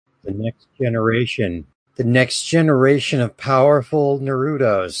The next generation. The next generation of powerful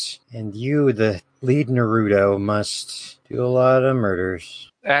Narutos. And you, the lead Naruto, must do a lot of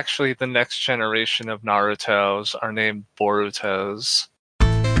murders. Actually, the next generation of Narutos are named Borutos.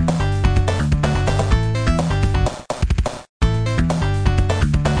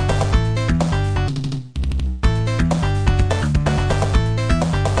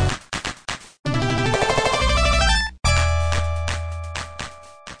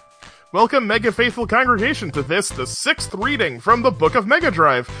 Welcome, Mega Faithful Congregation, to this, the 6th reading from the Book of Mega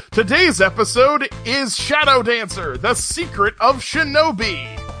Drive. Today's episode is Shadow Dancer, The Secret of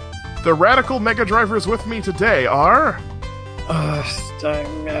Shinobi. The radical Mega Drivers with me today are...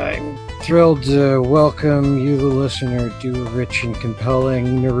 I'm thrilled to welcome you, the listener, to a rich and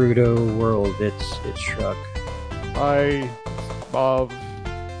compelling Naruto world. It's Shrug. Hi, Bob.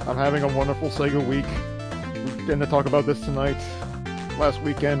 I'm having a wonderful Sega week. We're going to talk about this tonight. Last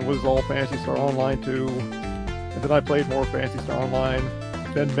weekend was all Phantasy Star Online 2, and then I played more Phantasy Star Online.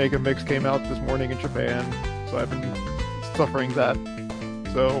 Then Mega Mix came out this morning in Japan, so I've been suffering that.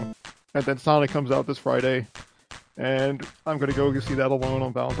 And then Sonic comes out this Friday, and I'm gonna go see that alone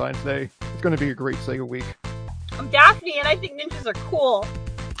on Valentine's Day. It's gonna be a great Sega week. I'm Daphne, and I think ninjas are cool.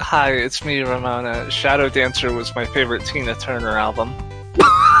 Hi, it's me, Ramona. Shadow Dancer was my favorite Tina Turner album.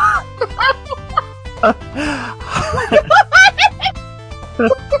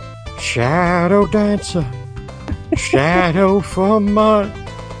 Shadow Dancer, Shadow for month.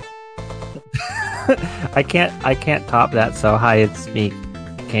 I can't top that. So hi, it's me,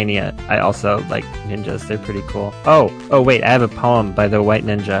 Kania. I also like ninjas. They're pretty cool. Oh wait, I have a poem by the White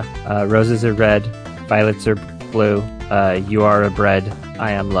Ninja. Roses are red, violets are blue. You are a bread.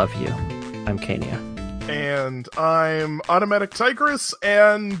 I am love you. I'm Kania. And I'm Automatic Tigress,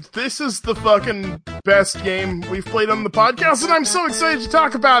 and this is the fucking best game we've played on the podcast, and I'm so excited to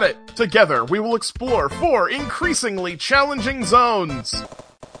talk about it! Together, we will explore 4 increasingly challenging zones.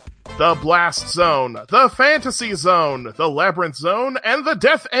 The Blast Zone, the Fantasy Zone, the Labyrinth Zone, and the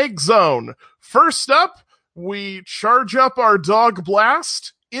Death Egg Zone. First up, we charge up our dog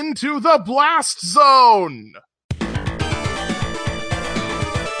Blast into the Blast Zone!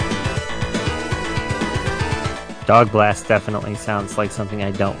 Dog Blast definitely sounds like something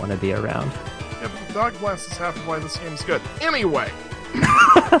I don't want to be around. Yeah, but the Dog Blast is half of why this game's good. Anyway.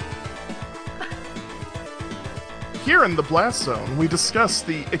 Here in the Blast Zone, we discuss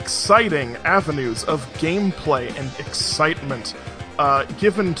the exciting avenues of gameplay and excitement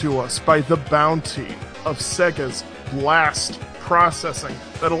given to us by the bounty of Sega's Blast processing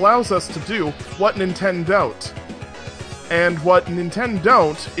that allows us to do what Nintendo don't. And what Nintendo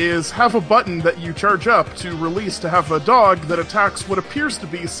don't is have a button that you charge up to release to have a dog that attacks what appears to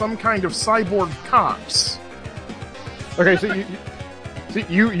be some kind of cyborg cops. Okay, so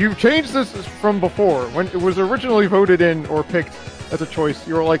you changed this from before. When it was originally voted in or picked as a choice,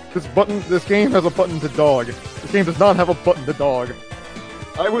 you were like, this game has a button to dog. This game does not have a button to dog.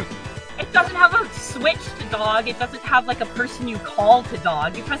 It doesn't have a switch to dog. It doesn't have like a person you call to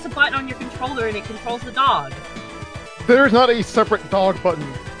dog. You press a button on your controller and it controls the dog. There is not a separate dog button.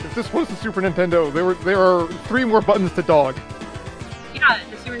 If this was the Super Nintendo, there are 3 more buttons to dog. Yeah,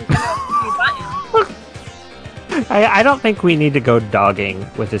 the Super Nintendo has 3 buttons. I don't think we need to go dogging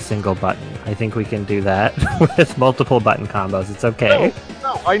with a single button. I think we can do that with multiple button combos. It's okay.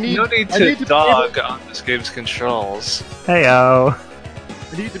 No, I need to dog on this game's controls. Heyo.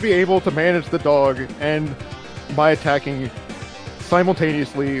 I need to be able to manage the dog and my attacking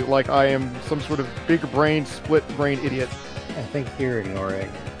simultaneously like I am some sort of big brain, split brain idiot. I think you're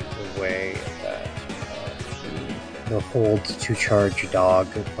ignoring the way that the hold to charge dog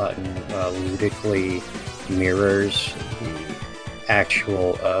button ludicrously mirrors the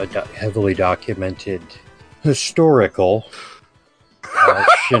actual heavily documented historical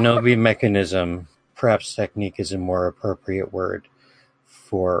Shinobi mechanism. Perhaps technique is a more appropriate word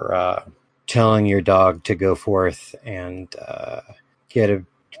for telling your dog to go forth and get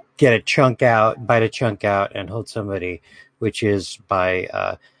a chunk out, bite a chunk out, and hold somebody, which is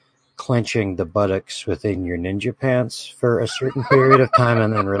by clenching the buttocks within your ninja pants for a certain period of time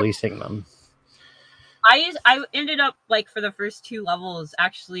and then releasing them. I ended up, like, for the first 2 levels,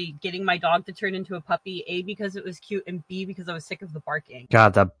 actually getting my dog to turn into a puppy, A, because it was cute, and B, because I was sick of the barking.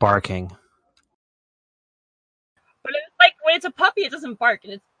 God, the barking. But it's like, when it's a puppy, it doesn't bark,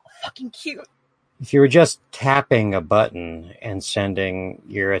 and it's fucking cute. If you were just tapping a button and sending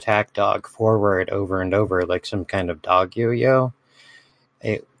your attack dog forward over and over like some kind of dog yo-yo,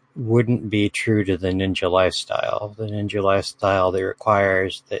 it wouldn't be true to the ninja lifestyle. The ninja lifestyle that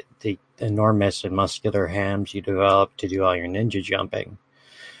requires that the enormous and muscular hams you develop to do all your ninja jumping.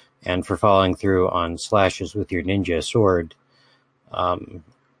 and for following through on slashes with your ninja sword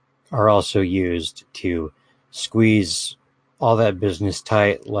are also used to squeeze all that business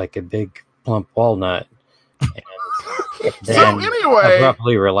tight like a big plump walnut and then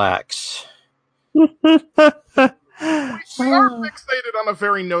abruptly relax. We are fixated on a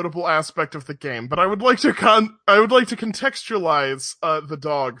very notable aspect of the game, but I would like to contextualize the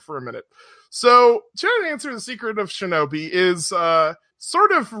dog for a minute. So, Shadow Dancer: The Secret of Shinobi is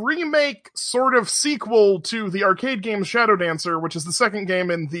sort of remake, sort of sequel to the arcade game Shadow Dancer, which is the second game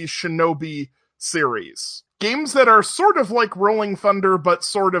in the Shinobi series. Games that are sort of like Rolling Thunder, but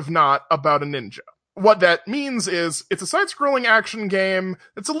sort of not, about a ninja. What that means is, it's a side-scrolling action game.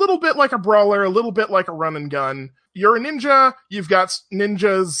 It's a little bit like a brawler, a little bit like a run and gun. You're a ninja, you've got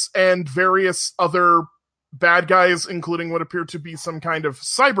ninjas and various other bad guys, including what appear to be some kind of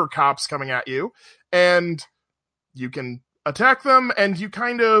cyber cops coming at you, and you can attack them, and you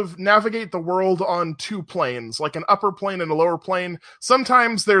kind of navigate the world on two planes, like an upper plane and a lower plane.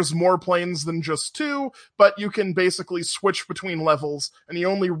 Sometimes there's more planes than just two, but you can basically switch between levels, and you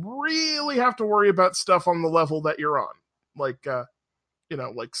only really have to worry about stuff on the level that you're on. Like,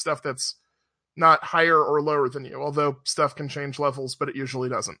 like stuff that's not higher or lower than you, although stuff can change levels, but it usually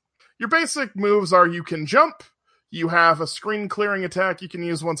doesn't. Your basic moves are you can jump, you have a screen clearing attack you can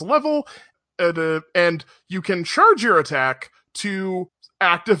use once a level, and you can charge your attack to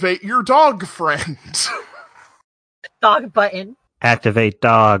activate your dog friend. Dog button. Activate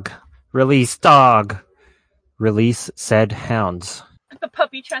dog. Release dog. Release said hounds. The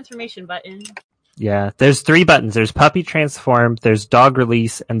puppy transformation button. Yeah, there's 3 buttons. There's puppy transform, there's dog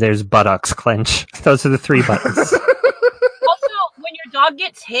release, and there's buttocks clench. Those are the 3 buttons. When your dog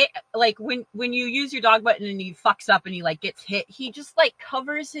gets hit, like when you use your dog button and he fucks up and he like gets hit, he just like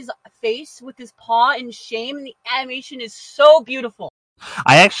covers his face with his paw in shame, and the animation is so beautiful.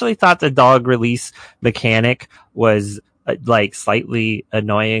 I actually thought the dog release mechanic was like slightly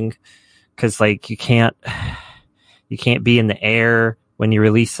annoying, because like you can't be in the air when you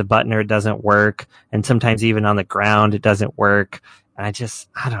release a button, or it doesn't work, and sometimes even on the ground it doesn't work. And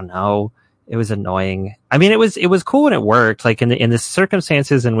I don't know. It was annoying. I mean, it was cool when it worked. Like in the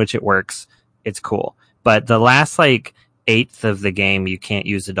circumstances in which it works, it's cool. But the last like 1/8 of the game, you can't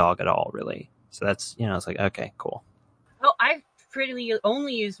use the dog at all, really. So that's, it's like, okay, cool. Well, I pretty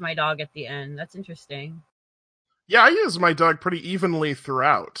only used my dog at the end. That's interesting. Yeah, I use my dog pretty evenly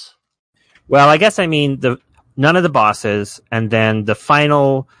throughout. Well, I guess I mean none of the bosses, and then the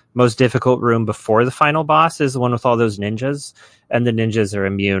final most difficult room before the final boss is the one with all those ninjas, and the ninjas are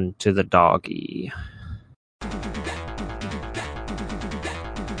immune to the doggy.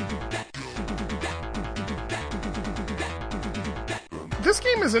 This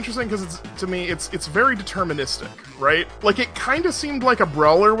game is interesting because to me it's very deterministic, right? Like, it kind of seemed like a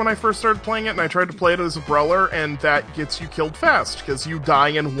brawler when I first started playing it, and I tried to play it as a brawler, and that gets you killed fast because you die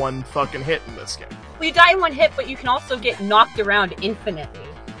in one fucking hit in this game. Well, you die in one hit, but you can also get knocked around infinitely.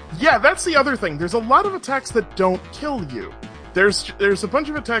 Yeah, that's the other thing. There's a lot of attacks that don't kill you. There's a bunch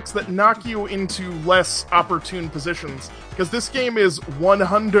of attacks that knock you into less opportune positions, because this game is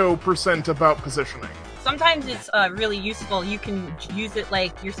 100% about positioning. Sometimes it's really useful. You can use it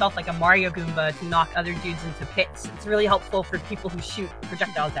like yourself, like a Mario Goomba, to knock other dudes into pits. It's really helpful for people who shoot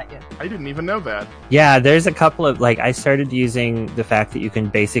projectiles at you. I didn't even know that. Yeah, there's a couple of, like, I started using the fact that you can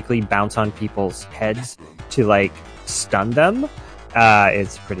basically bounce on people's heads to, like, stun them.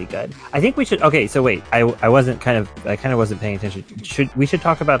 It's pretty good. I think we should. Okay, so wait. I kind of wasn't paying attention. We should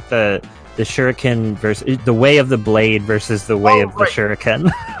talk about the shuriken versus the way of the blade versus the way of the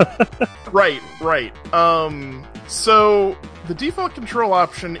shuriken. Right. So the default control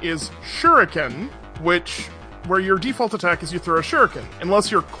option is shuriken, where your default attack is you throw a shuriken,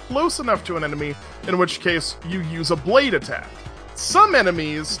 unless you're close enough to an enemy, in which case you use a blade attack. Some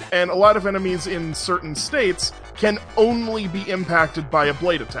enemies, and a lot of enemies in certain states, can only be impacted by a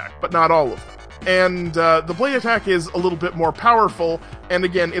blade attack, but not all of them. And the blade attack is a little bit more powerful, and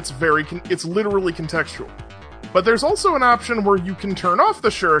again, it's literally contextual. But there's also an option where you can turn off the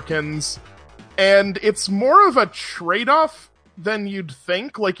shurikens, and it's more of a trade-off than you'd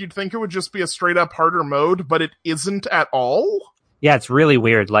think. Like, you'd think it would just be a straight-up harder mode, but it isn't at all. Yeah, it's really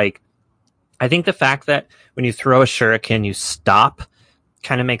weird. Like, I think the fact that when you throw a shuriken, you stop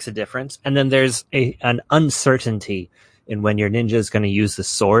kind of makes a difference. And then there's an uncertainty in when your ninja is going to use the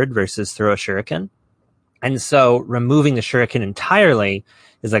sword versus throw a shuriken. And so removing the shuriken entirely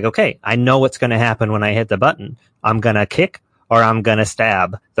is like, okay, I know what's going to happen when I hit the button. I'm going to kick or I'm going to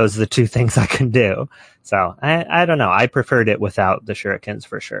stab. Those are the 2 things I can do. So I don't know. I preferred it without the shurikens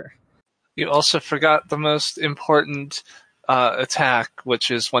for sure. You also forgot the most important attack,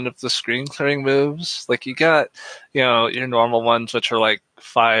 which is one of the screen clearing moves. Like you got, your normal ones, which are like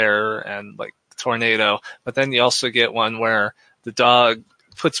fire and like tornado, but then you also get one where the dog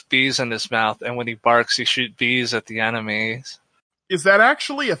puts bees in his mouth, and when he barks, he shoots bees at the enemies. Is that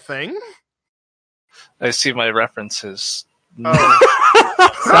actually a thing? I see my references. Oh.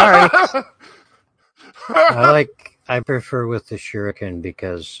 Sorry. I prefer with the shuriken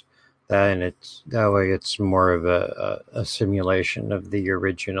because that way it's more of a simulation of the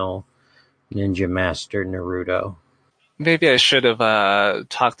original Ninja Master Naruto. Maybe I should have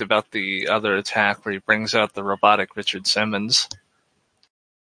talked about the other attack where he brings out the robotic Richard Simmons.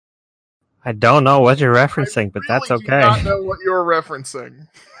 I don't know what you're referencing, but I that's really okay. do not know what you're referencing.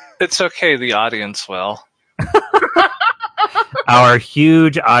 It's okay, the audience will. Our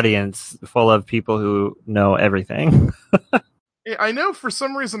huge audience full of people who know everything. I know for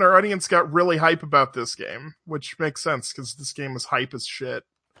some reason our audience got really hype about this game, which makes sense because this game was hype as shit.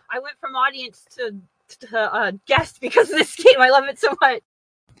 I went from audience to guest because of this game. I love it so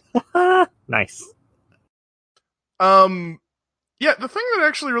much. Nice. Yeah, the thing that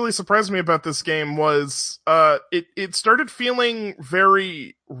actually really surprised me about this game was it started feeling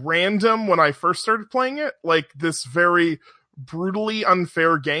very random when I first started playing it, like this very brutally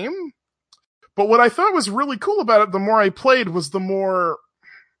unfair game. But what I thought was really cool about it, the more I played, was the more...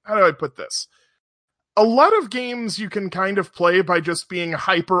 How do I put this? A lot of games you can kind of play by just being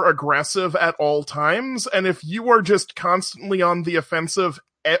hyper-aggressive at all times, and if you are just constantly on the offensive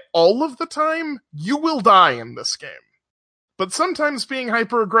at all of the time, you will die in this game. But sometimes being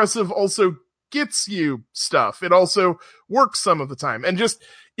hyper-aggressive also gets you stuff. It also works some of the time. And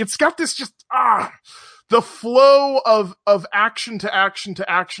it's got this the flow of action to action to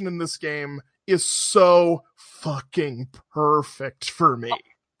action in this game is so fucking perfect for me.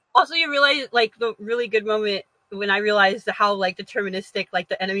 Also, you realize, like, the really good moment when I realized how, like, deterministic, like,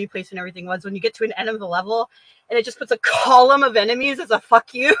 the enemy place and everything was when you get to an end of the level and it just puts a column of enemies as a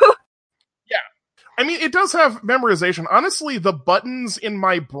fuck you. Yeah. I mean, it does have memorization. Honestly, the buttons in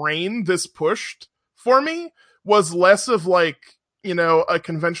my brain this pushed for me was less of, like, a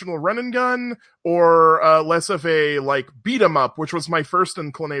conventional run and gun, or less of a, like, beat 'em up, which was my first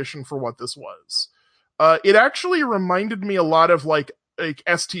inclination for what this was. It actually reminded me a lot of, like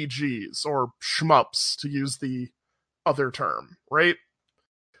STGs, or shmups, to use the other term, right?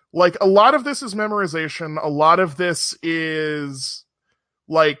 Like, a lot of this is memorization, a lot of this is,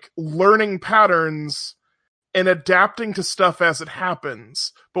 like, learning patterns and adapting to stuff as it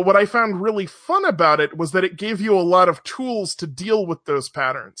happens. But what I found really fun about it was that it gave you a lot of tools to deal with those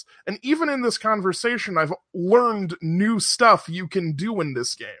patterns. And even in this conversation, I've learned new stuff you can do in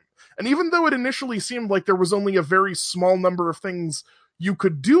this game. And even though it initially seemed like there was only a very small number of things you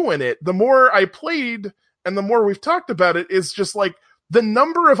could do in it, the more I played and the more we've talked about it, is just like the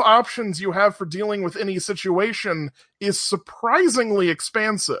number of options you have for dealing with any situation is surprisingly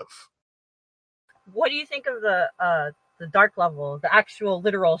expansive. What do you think of the dark level, the actual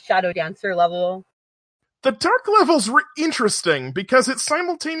literal Shadow Dancer level? The dark levels were interesting because it's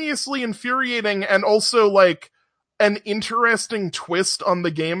simultaneously infuriating and also, like, an interesting twist on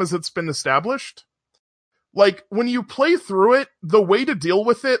the game as it's been established. Like, when you play through it, the way to deal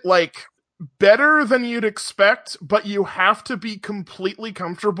with it, like, better than you'd expect, but you have to be completely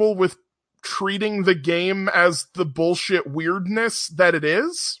comfortable with treating the game as the bullshit weirdness that it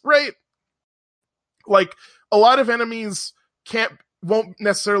is, right? Like, a lot of enemies won't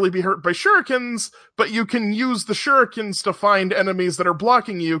necessarily be hurt by shurikens, but you can use the shurikens to find enemies that are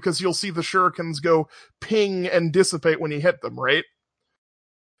blocking you, because you'll see the shurikens go ping and dissipate when you hit them, right?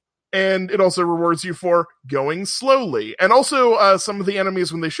 And it also rewards you for going slowly. And also, some of the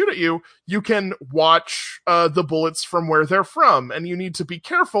enemies, when they shoot at you, you can watch the bullets from where they're from. And you need to be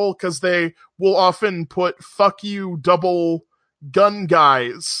careful, because they will often put fuck you double gun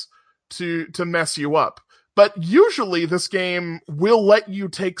guys to mess you up. But usually this game will let you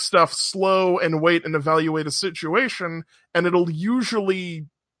take stuff slow and wait and evaluate a situation, and it'll usually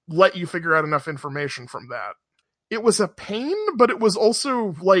let you figure out enough information from that. It was a pain, but it was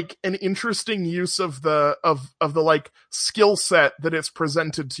also, like, an interesting use of the like skill set that it's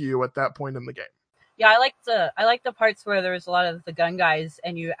presented to you at that point in the game. Yeah, I like the parts where there was a lot of the gun guys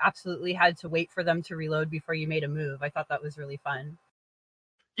and you absolutely had to wait for them to reload before you made a move. I thought that was really fun.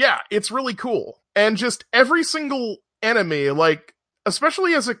 Yeah, it's really cool. And just every single enemy, like,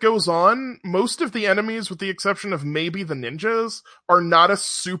 especially as it goes on, most of the enemies, with the exception of maybe the ninjas, are not a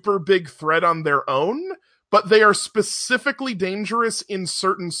super big threat on their own, but they are specifically dangerous in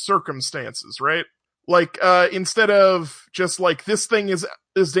certain circumstances, right? Like, instead of just like, this thing is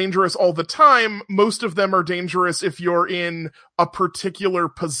dangerous all the time, most of them are dangerous if you're in a particular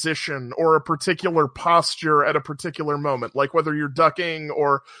position or a particular posture at a particular moment, like whether you're ducking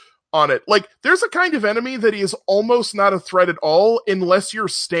or on it. Like, there's a kind of enemy that is almost not a threat at all unless you're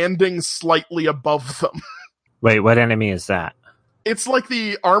standing slightly above them. Wait, what enemy is that? It's like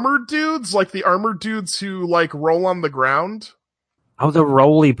the armored dudes who, like, roll on the ground. Oh, the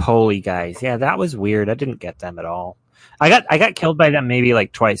roly-poly guys. Yeah, that was weird. I didn't get them at all. I got killed by them maybe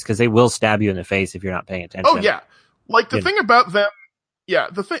like twice, because they will stab you in the face if you're not paying attention. Oh, yeah. Like, the thing about them,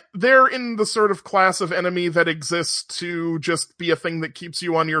 they're in the sort of class of enemy that exists to just be a thing that keeps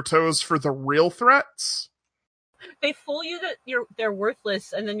you on your toes for the real threats. They fool you that they're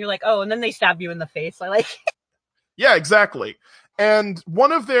worthless, and then you're like, oh, and then they stab you in the face. I like. Yeah, exactly. And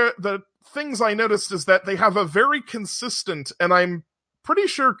one of the things I noticed is that they have a very consistent, and I'm pretty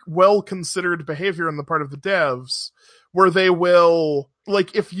sure well-considered behavior on the part of the devs, where they will,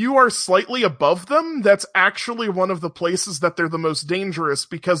 like, if you are slightly above them, that's actually one of the places that they're the most dangerous,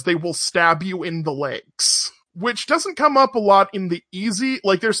 because they will stab you in the legs. Which doesn't come up a lot in the easy,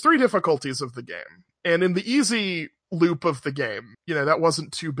 like, there's 3 difficulties of the game. And in the easy loop of the game, that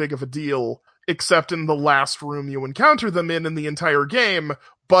wasn't too big of a deal, except in the last room you encounter them in the entire game,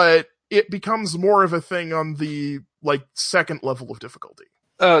 but it becomes more of a thing on the, like, second level of difficulty.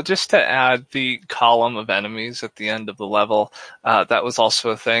 Just to add the column of enemies at the end of the level, that was also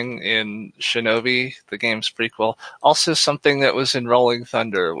a thing in Shinobi, the game's prequel. Also something that was in Rolling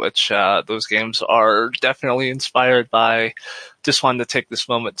Thunder, which those games are definitely inspired by. Just wanted to take this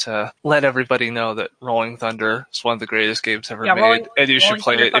moment to let everybody know that Rolling Thunder is one of the greatest games ever made, and you should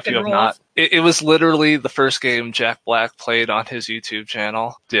play it if you have not. It was literally the first game Jack Black played on his YouTube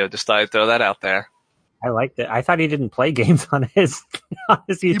channel. Yeah, just thought I'd throw that out there. I liked it. I thought he didn't play games on his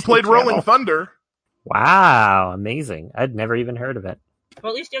YouTube He played channel. Rolling Thunder. Wow, amazing. I'd never even heard of it.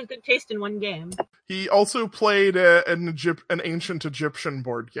 Well, at least you have good taste in one game. He also played an ancient Egyptian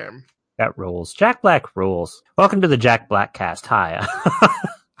board game. That rules. Jack Black rules. Welcome to the Jack Black cast. Hi.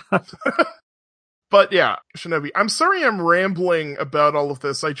 But yeah, Shinobi, I'm sorry I'm rambling about all of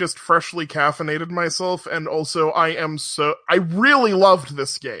this. I just freshly caffeinated myself, and also I really loved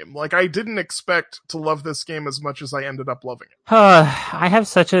this game. Like, I didn't expect to love this game as much as I ended up loving it. I have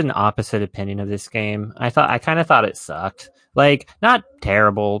such an opposite opinion of this game. I kind of thought it sucked. Like, not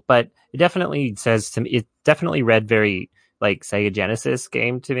terrible, but it definitely it definitely read very, like, Sega Genesis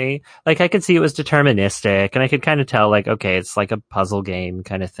game to me. Like, I could see it was deterministic, and I could kind of tell, like, okay, it's like a puzzle game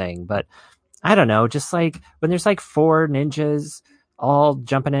kind of thing, but I don't know, just like when there's like 4 ninjas all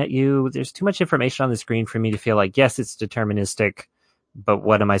jumping at you, there's too much information on the screen for me to feel like, yes, it's deterministic, but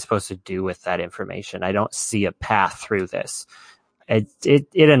what am I supposed to do with that information? I don't see a path through this. It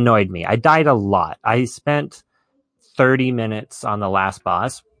annoyed me. I died a lot. I spent 30 minutes on the last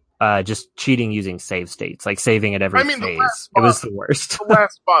boss, just cheating using save states, like saving at every phase. It was the worst. The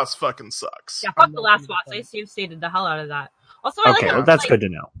last boss fucking sucks. Yeah, fuck the last boss. I save stated the hell out of that. Also, well, that's good to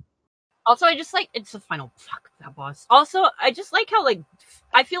know. Also, I just like, it's a final, fuck that boss. Also, I just like how, like,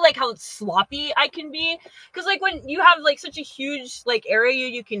 I feel like how sloppy I can be. Cause, like, when you have, like, such a huge, like, area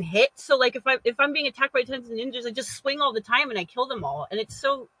you can hit, so, like, if I'm being attacked by tons of ninjas, I just swing all the time and I kill them all. And it's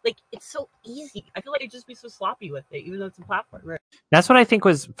so, like, it's so easy. I feel like I'd just be so sloppy with it, even though it's a platform. Right? That's what I think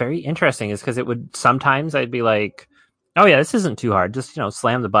was very interesting, is because it would, sometimes I'd be like, oh yeah, this isn't too hard. Just,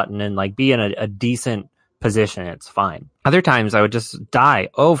 slam the button and, like, be in a decent position, it's fine. Other times I would just die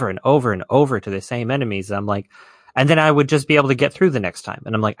over and over and over to the same enemies. I'm like, and then I would just be able to get through the next time.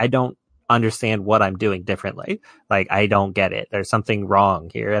 And I'm like, I don't understand what I'm doing differently. Like, I don't get it. There's something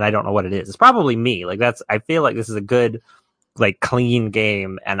wrong here, and I don't know what it is. It's probably me. Like, I feel like this is a good, like, clean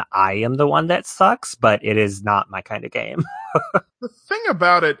game, and I am the one that sucks, but it is not my kind of game. The thing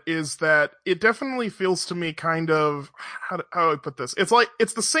about it is that it definitely feels to me kind of, how do I put this? It's like,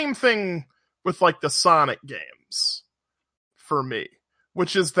 it's the same thing with, like, the Sonic games, for me,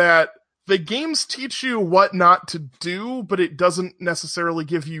 which is that the games teach you what not to do, but it doesn't necessarily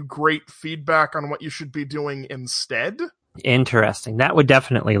give you great feedback on what you should be doing instead. Interesting. That would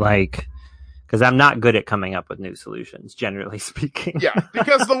definitely, like, because I'm not good at coming up with new solutions, generally speaking. Yeah,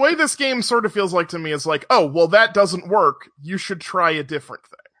 because the way this game sort of feels like to me is like, oh, well, that doesn't work, you should try a different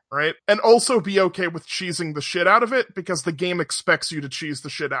thing. Right? And also be okay with cheesing the shit out of it, because the game expects you to cheese the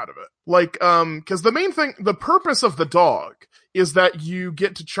shit out of it. Like, because the purpose of the dog is that you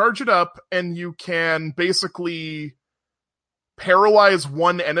get to charge it up and you can basically paralyze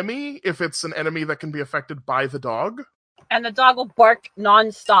one enemy if it's an enemy that can be affected by the dog. And the dog will bark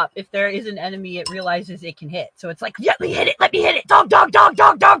nonstop if there is an enemy it realizes it can hit. So it's like, let me hit it, dog,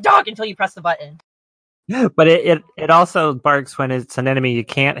 until you press the button. But it also barks when it's an enemy you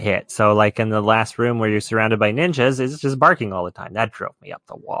can't hit. So, like in the last room where you're surrounded by ninjas, it's just barking all the time. That drove me up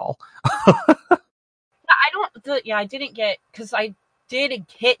the wall. I didn't get, because I did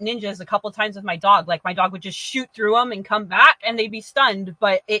hit ninjas a couple times with my dog. Like, my dog would just shoot through them and come back, and they'd be stunned.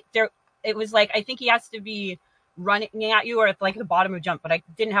 But it was like, I think he has to be running at you or at like the bottom of jump. But I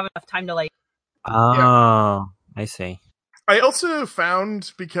didn't have enough time to like. Oh, I see. I also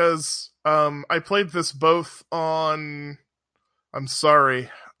found, because I played this both on... I'm sorry,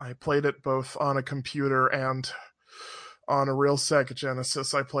 I played it both on a computer and on a real Sega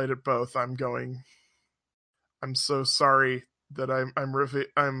Genesis. I played it both. I'm so sorry that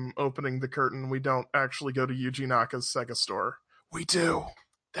I'm opening the curtain. We don't actually go to Yuji Naka's Sega store. We do.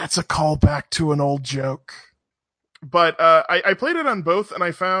 That's a callback to an old joke. But I played it on both, and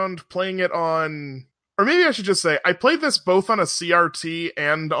I found playing it on... Or maybe I should just say, I played this both on a CRT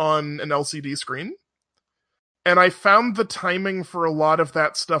and on an LCD screen. And I found the timing for a lot of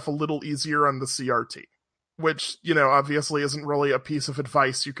that stuff a little easier on the CRT. Which, obviously isn't really a piece of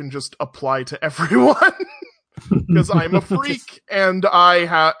advice you can just apply to everyone. Because I'm a freak, and I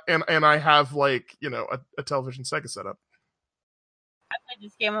have like, a television Sega setup. I played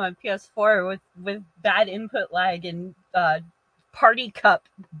this game on PS4 with bad input lag and party cup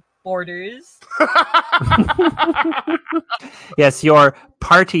borders. Yes, your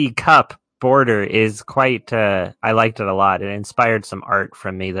party cup border is quite... I liked it a lot. It inspired some art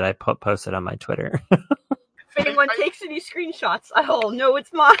from me that I posted on my Twitter. If anyone takes any screenshots, I'll know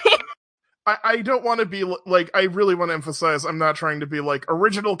it's mine. I don't want to be like, I really want to emphasize, I'm not trying to be like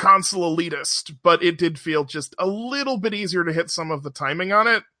original console elitist, but it did feel just a little bit easier to hit some of the timing on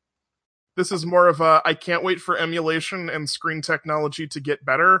it. This is more of a, I can't wait for emulation and screen technology to get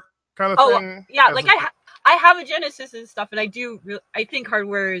better kind of thing. Yeah, like I have a Genesis and stuff, and I think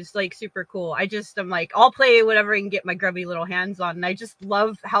hardware is like super cool. I'm like, I'll play whatever I can get my grubby little hands on, and I just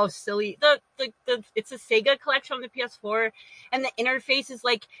love how silly it's a Sega collection on the PS4, and the interface is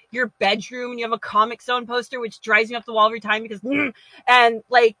like your bedroom, and you have a Comic Zone poster, which drives me up the wall every time because, and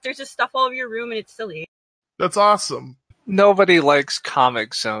like there's just stuff all over your room, and it's silly. That's awesome. Nobody likes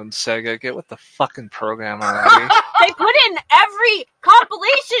Comic Zone, Sega. Get with the fucking program already. They put in every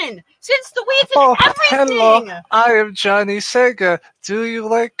compilation since the Wii's and everything. Hello, I am Johnny Sega. Do you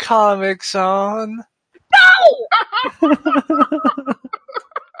like Comic Zone? No!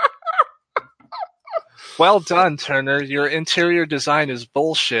 Well done, Turner. Your interior design is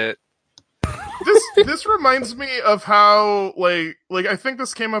bullshit. This reminds me of how like I think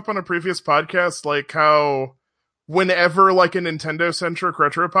this came up on a previous podcast, like how whenever like a Nintendo-centric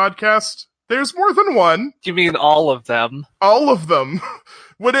retro podcast, there's more than one. You mean all of them? All of them.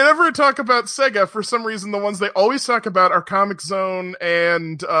 Whenever I talk about Sega, for some reason, the ones they always talk about are Comic Zone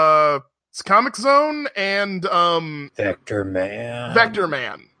and Vector Man. Vector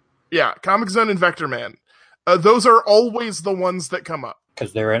Man. Yeah, Comic Zone and Vector Man. Those are always the ones that come up.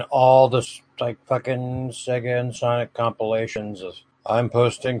 Because they're in all the like fucking Sega and Sonic compilations of I'm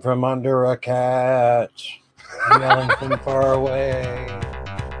posting from under a cat. I'm yelling from far away.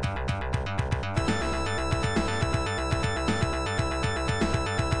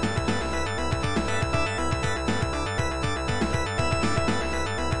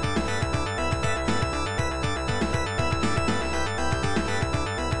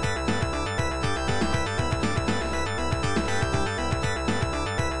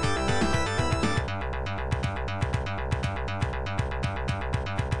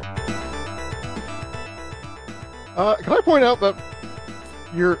 Can I point out that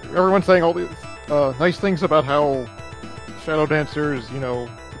everyone's saying all these nice things about how Shadow Dancer's,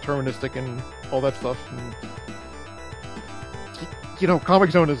 deterministic and all that stuff. And,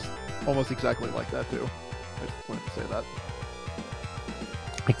 Comic Zone is almost exactly like that too. I just wanted to say that.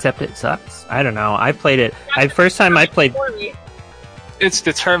 Except it sucks. I don't know. I played it. First time I played. It's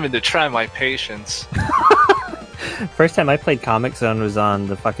determined to try my patience. First time I played Comic Zone was on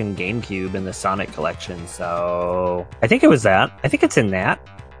the fucking GameCube in the Sonic collection, so I think it was that. I think it's in that.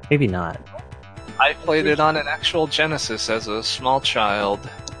 Maybe not. I played it on an actual Genesis as a small child,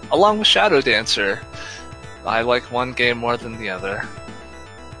 along with Shadow Dancer. I like one game more than the other.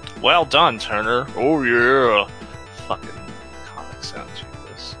 Well done, Turner. Oh yeah. Fucking Comic Zone,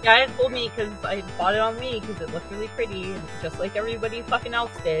 Jesus. Yeah, it fooled me because I bought it on Wii because it looked really pretty, just like everybody fucking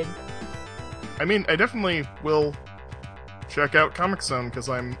else did. I mean, I definitely will check out Comic Zone because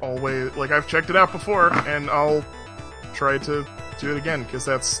I'm always like I've checked it out before, and I'll try to do it again because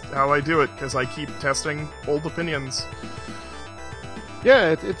that's how I do it. Because I keep testing old opinions.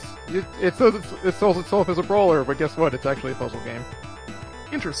 Yeah, it sells itself as a brawler, but guess what? It's actually a puzzle game.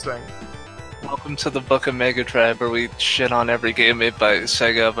 Interesting. Welcome to the Book of Mega Drive, where we shit on every game made by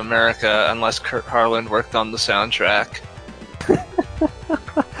Sega of America, unless Kurt Harland worked on the soundtrack.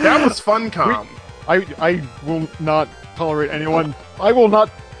 That was Funcom. I will not tolerate anyone. I will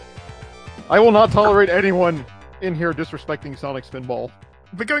not tolerate anyone in here disrespecting Sonic Spinball.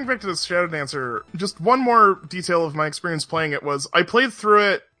 But going back to the Shadow Dancer, just one more detail of my experience playing it was I played through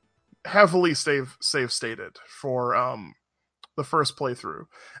it heavily save stated for the first playthrough.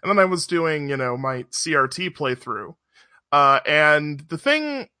 And then I was doing, my CRT playthrough. And the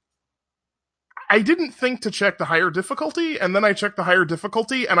thing, I didn't think to check the higher difficulty, and then I checked the higher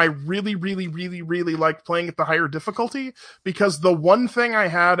difficulty, and I really, really, really, really liked playing at the higher difficulty, because the one thing I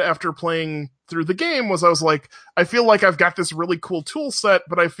had after playing through the game was I was like, I feel like I've got this really cool tool set,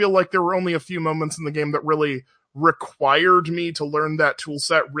 but I feel like there were only a few moments in the game that really required me to learn that tool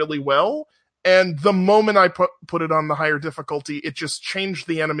set really well. And the moment I put it on the higher difficulty, it just changed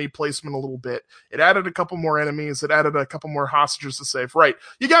the enemy placement a little bit. It added a couple more enemies. It added a couple more hostages to save. Right.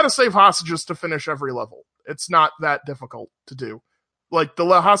 You got to save hostages to finish every level. It's not that difficult to do. Like,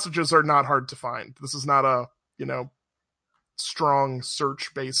 the hostages are not hard to find. This is not a, strong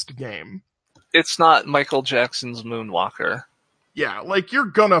search-based game. It's not Michael Jackson's Moonwalker. Yeah, like, you're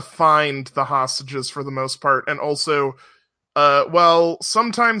gonna find the hostages for the most part, and also,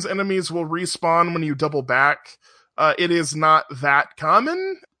 sometimes enemies will respawn when you double back. It is not that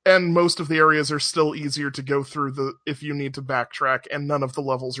common, and most of the areas are still easier to go through if you need to backtrack, and none of the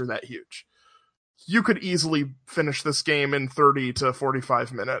levels are that huge. You could easily finish this game in 30 to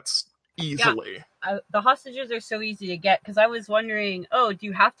 45 minutes. Easily. Yeah, the hostages are so easy to get, because I was wondering, do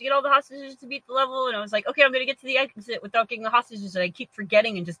you have to get all the hostages to beat the level? And I was like, okay, I'm going to get to the exit without getting the hostages, and I keep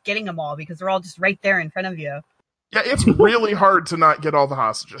forgetting and just getting them all, because they're all just right there in front of you. Yeah, it's really hard to not get all the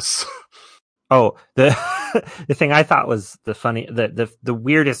hostages. Oh, the thing I thought was the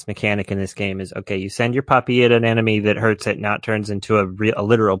weirdest mechanic in this game is, okay, you send your puppy at an enemy that hurts it, now it turns into a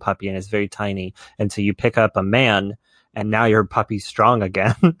literal puppy and it's very tiny. And so you pick up a man and now your puppy's strong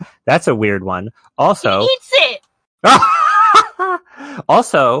again. That's a weird one. Also, he eats it!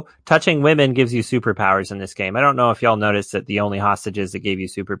 Also, touching women gives you superpowers in this game. I don't know if y'all noticed that the only hostages that gave you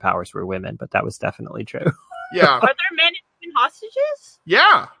superpowers were women, but that was definitely true. Yeah. Are there men and women hostages?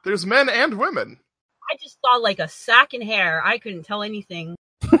 Yeah, there's men and women. I just saw like a sack and hair. I couldn't tell anything.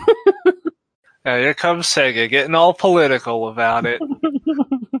 Yeah, here comes Sega, getting all political about it.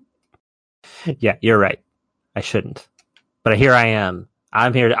 Yeah, you're right. I shouldn't. But here I am.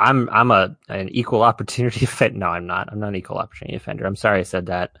 I'm here. I'm an equal opportunity offender. No, I'm not. I'm not an equal opportunity offender. I'm sorry I said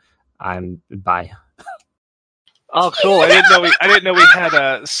that. I'm bye. Oh, cool! I didn't know we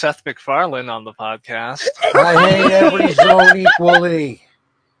had Seth MacFarlane on the podcast. I hate every zone equally.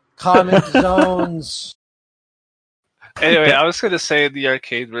 Comment zones. Anyway, I was going to say in the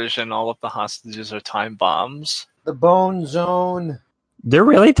arcade version, all of the hostages are time bombs. The bone zone. They're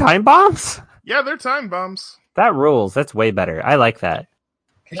really time bombs? Yeah, they're time bombs. That rules. That's way better. I like that.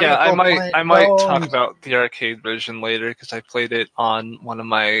 Yeah, I might talk about the arcade version later, because I played it on one of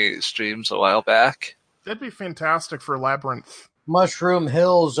my streams a while back. That'd be fantastic for Labyrinth. Mushroom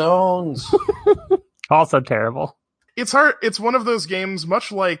Hill zones. Also terrible. It's hard. It's one of those games,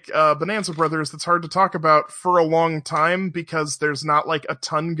 much like Bonanza Brothers, that's hard to talk about for a long time because there's not like a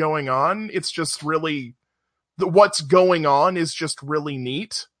ton going on. It's just really what's going on is just really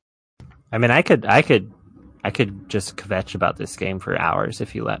neat. I mean, I could just kvetch about this game for hours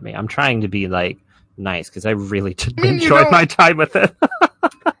if you let me. I'm trying to be like nice because I really enjoyed my time with it.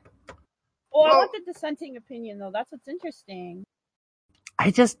 Well, I want the dissenting opinion though. That's what's interesting. I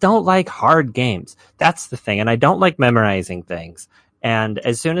just don't like hard games. That's the thing. And I don't like memorizing things. And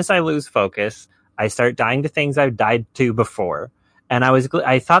as soon as I lose focus, I start dying to things I've died to before. And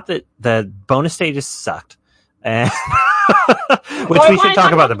I thought that the bonus stages sucked. And which we should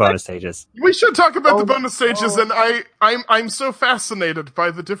talk about the bonus stages. We should talk about the bonus stages, and I'm so fascinated by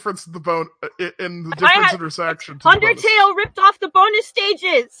the difference in the difference intersection. Undertale ripped off the bonus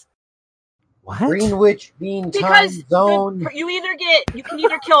stages. What? Greenwich Bean Time Zone. You can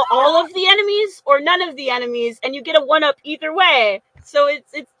either kill all of the enemies or none of the enemies, and you get a 1-up either way. So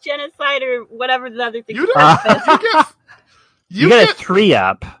it's genocide or whatever the other thing. You get a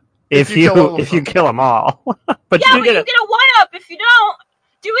 3-up if you kill them all. But you get a 1-up if you don't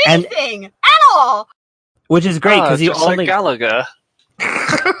do anything at all. Which is great because you only like Galaga.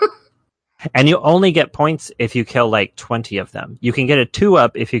 And you only get points if you kill like 20 of them. You can get a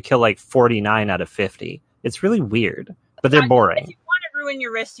 2-up if you kill like 49 out of 50. It's really weird, but they're boring. If you want to ruin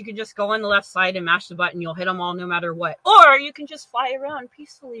your wrist, you can just go on the left side and mash the button. You'll hit them all no matter what. Or you can just fly around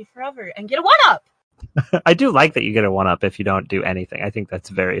peacefully forever and get a 1-up. I do like that you get a 1-up if you don't do anything. I think that's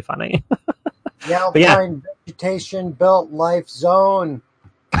very funny. The But yeah. Alpine Vegetation Belt Life Zone.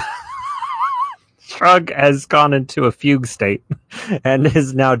 Shrug has gone into a fugue state and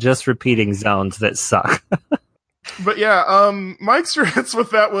is now just repeating zones that suck. But yeah, my experience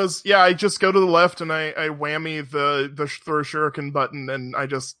with that was, I just go to the left and I whammy the throw shuriken button and I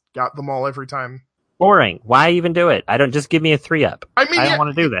just got them all every time. Boring. Why even do it? I don't just give me a 3-up. I mean, I don't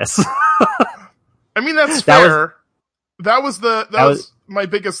want to do this. I mean, that's That fair. That was my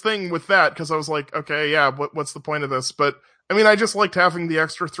biggest thing with that, because I was like, okay, yeah, what's the point of this? But I mean, I just liked having the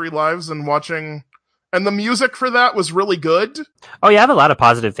extra 3 lives and watching, and the music for that was really good. Oh yeah, I have a lot of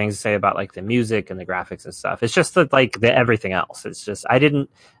positive things to say about like the music and the graphics and stuff. It's just that like the everything else. It's just I didn't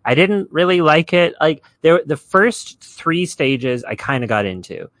really like it. Like the first 3 stages I kind of got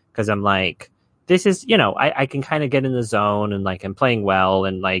into because I'm like, this is, I can kind of get in the zone and like I'm playing well,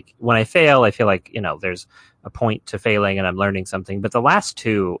 and like when I fail, I feel like there's a point to failing and I'm learning something. But the last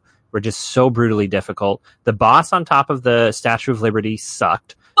 2 were just so brutally difficult. The boss on top of the Statue of Liberty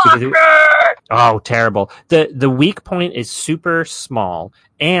sucked. Oh, terrible. The weak point is super small,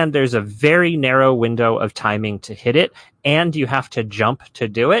 and there's a very narrow window of timing to hit it, and you have to jump to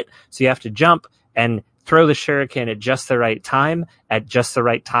do it. So you have to jump and throw the shuriken at just the right time,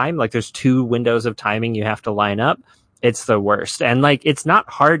 Like there's 2 windows of timing you have to line up. It's the worst. And like, it's not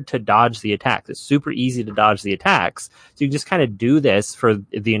hard to dodge the attacks. It's super easy to dodge the attacks. So you just kind of do this for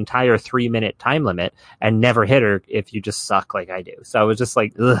the entire 3-minute time limit and never hit her if you just suck like I do. So it was just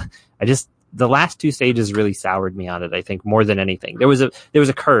like, the last 2 stages really soured me on it, I think, more than anything. There was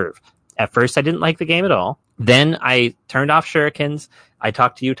a curve. At first, I didn't like the game at all. Then I turned off shurikens. I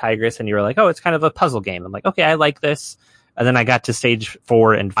talked to you, Tigress, and you were like, oh, it's kind of a puzzle game. I'm like, okay, I like this. And then I got to stage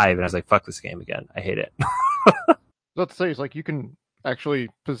 4 and 5, and I was like, fuck this game again. I hate it. Let's say, it's like you can actually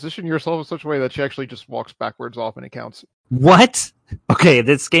position yourself in such a way that she actually just walks backwards off and it counts. What? Okay,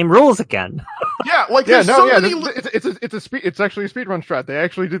 this game rules again. Yeah, like Yeah, there's no, so yeah, many it's actually a speedrun strat. They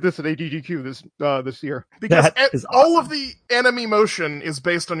actually did this at AGDQ this year. because That is all awesome. of the enemy motion is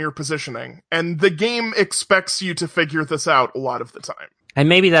based on your positioning, and the game expects you to figure this out a lot of the time. And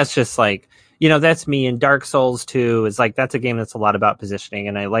maybe that's just like, that's me in Dark Souls 2. It's like, that's a game that's a lot about positioning.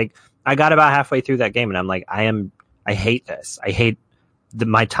 And I got about halfway through that game and I'm like, I hate this. I hate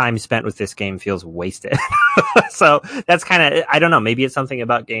my time spent with this game feels wasted. So that's kind of, I don't know, maybe it's something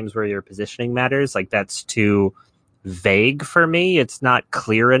about games where your positioning matters. Like that's too vague for me. It's not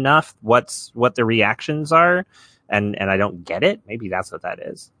clear enough what the reactions are. And I don't get it. Maybe that's what that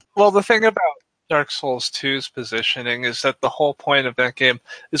is. Well, the thing about Dark Souls 2's positioning is that the whole point of that game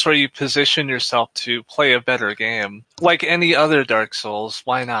is where you position yourself to play a better game. Like any other Dark Souls,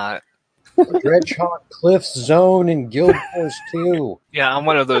 why not? Dredgehawk Cliffs Zone and Guild Wars 2. Yeah, I'm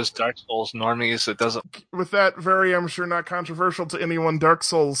one of those Dark Souls normies that doesn't... With that very, I'm sure, not controversial to anyone, Dark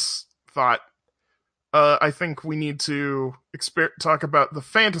Souls thought, I think we need to talk about the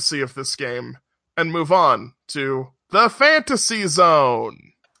fantasy of this game and move on to the Fantasy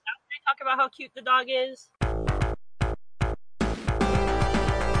Zone. Talk about how cute the dog is.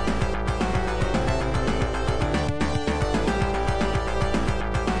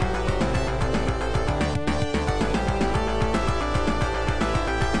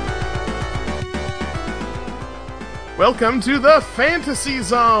 Welcome to the Fantasy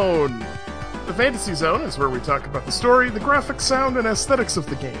Zone! The Fantasy Zone is where we talk about the story, the graphics, sound, and aesthetics of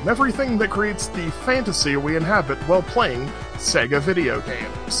the game. Everything that creates the fantasy we inhabit while playing Sega video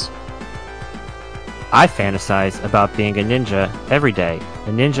games. I fantasize about being a ninja every day.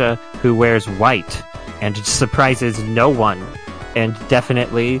 A ninja who wears white and surprises no one and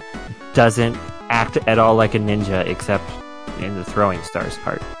definitely doesn't act at all like a ninja except in the throwing stars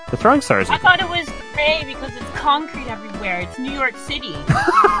part. The throwing stars I thought it was gray because it's concrete everywhere. It's New York City.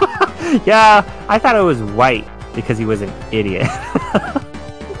 Yeah, I thought it was white because he was an idiot.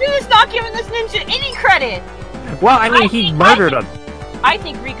 He was not giving this ninja any credit. Well, I mean, he murdered him. I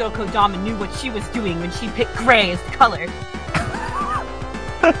think Riko Kodama knew what she was doing when she picked gray as the color.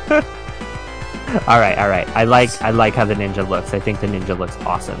 All right. I like how the ninja looks. I think the ninja looks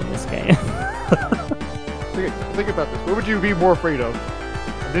awesome in this game. Think about this. What would you be more afraid of?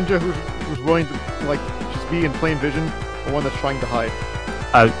 A ninja who's willing to like just be in plain vision, or one that's trying to hide?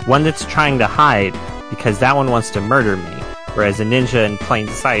 One that's trying to hide because that one wants to murder me, whereas a ninja in plain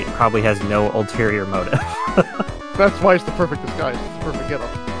sight probably has no ulterior motive. That's why it's the perfect disguise. It's the perfect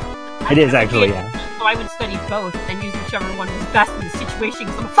getup. It is actually, yeah. So I would study both and use whichever one was best in the situation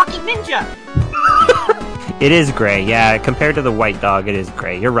because I'm a fucking ninja. It is gray, yeah. Compared to the white dog, it is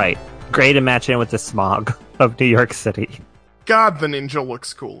gray. You're right. Gray to match in with the smog of New York City. God, the ninja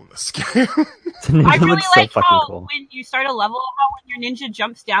looks cool in this game. The ninja I really looks so like fucking how cool. when you start a level, how when your ninja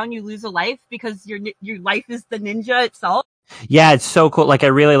jumps down, you lose a life because your life is the ninja itself. Yeah, it's so cool. Like, I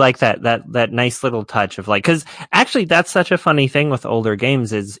really like that nice little touch of like, because actually that's such a funny thing with older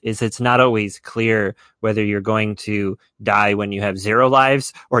games is it's not always clear whether you're going to die when you have 0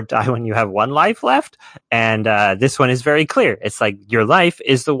 lives or die when you have 1 life left. And this one is very clear. It's like your life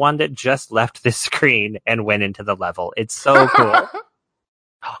is the one that just left this screen and went into the level. It's so cool.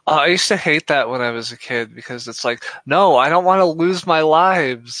 I used to hate that when I was a kid because it's like, no, I don't want to lose my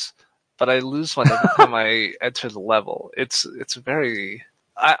lives, but I lose one every time I enter the level. It's very,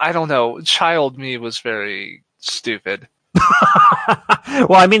 I don't know, child me was very stupid.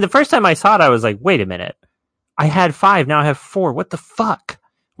 Well, I mean, the first time I saw it, I was like, wait a minute. I had 5, now I have 4. What the fuck?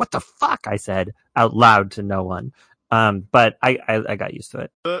 What the fuck? I said out loud to no one. But I got used to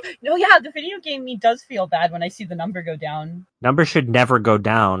it. No, yeah, the video game me does feel bad when I see the number go down. Numbers should never go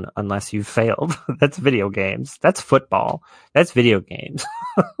down unless you've failed. That's video games. That's football. That's video games.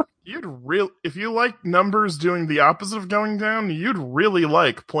 If you like numbers doing the opposite of going down, you'd really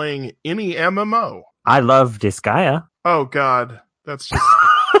like playing any MMO. I love Disgaea. Oh god, that's just...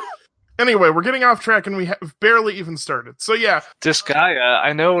 Anyway, we're getting off track and we have barely even started. So yeah. Disgaea,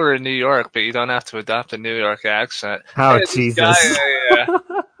 I know we're in New York, but you don't have to adopt a New York accent. Oh, Hey, Jesus. Disgaea,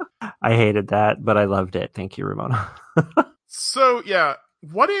 yeah. I hated that, but I loved it. Thank you, Ramona. So yeah,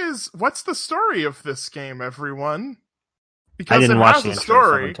 what's the story of this game, everyone? I didn't watch the has a intro.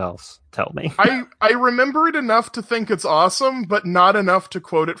 story. Someone tell me. I remember it enough to think it's awesome, but not enough to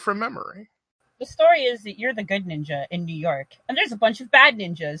quote it from memory. The story is that you're the good ninja in New York, and there's a bunch of bad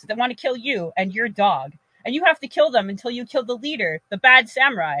ninjas that want to kill you and your dog, and you have to kill them until you kill the leader, the bad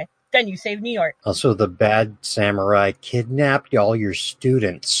samurai. Then you save New York. Also, the bad samurai kidnapped all your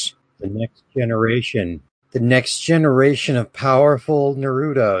students. The next generation. The next generation of powerful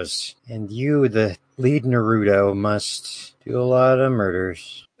Narutos. And you, the lead Naruto, must do a lot of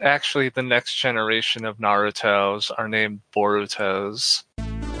murders. Actually, the next generation of Narutos are named Borutos.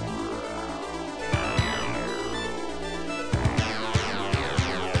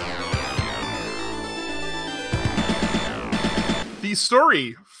 The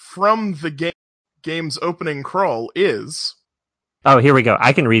story from the game's opening crawl is... Oh, here we go.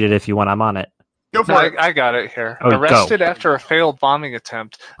 I can read it if you want. I'm on it. Go for it. I got it here. Oh, Arrested go. after a failed bombing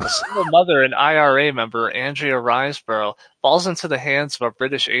attempt, a single mother and IRA member, Andrea Riseborough, falls into the hands of a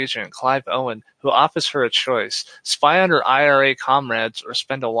British agent, Clive Owen, who offers her a choice: spy on her IRA comrades or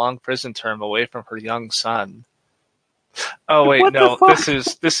spend a long prison term away from her young son. Oh wait, What no, the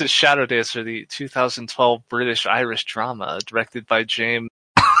fuck? this is Shadow Dancer, the 2012 British-Irish drama directed by James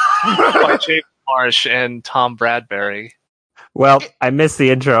Marsh and Tom Bradbury. Well, I missed the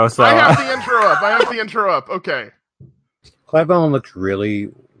intro, so... I have the intro up. Okay. Clive Owen looked really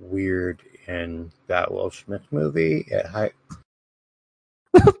weird in that Will Smith movie. Let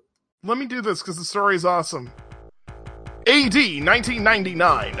me do this because the story is awesome. AD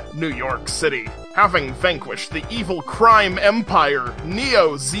 1999, New York City. Having vanquished the evil crime empire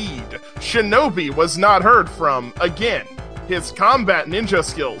Neo-Zed, Shinobi was not heard from again. His combat ninja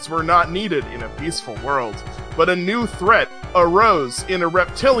skills were not needed in a peaceful world, but a new threat arose in a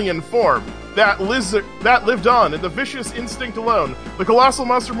reptilian form that lived on in the vicious instinct alone. The colossal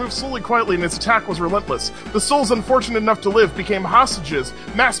monster moved slowly, quietly, and its attack was relentless. The souls unfortunate enough to live became hostages.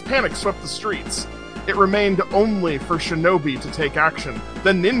 Mass panic swept the streets. It remained only for Shinobi to take action,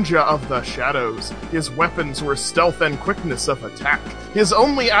 the ninja of the shadows. His weapons were stealth and quickness of attack. His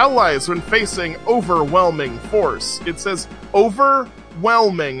only allies when facing overwhelming force. It says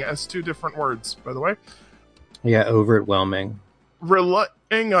overwhelming as 2 different words, by the way. Yeah, overwhelming.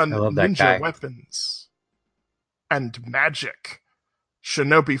 Relying on I love that ninja guy. weapons and magic.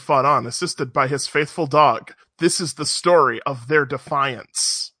 Shinobi fought on, assisted by his faithful dog. This is the story of their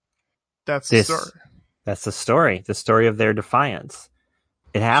defiance. That's the story. That's the story of their defiance.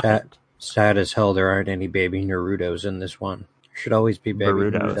 It happened. Sad as hell there aren't any baby Narutos in this one. There should always be baby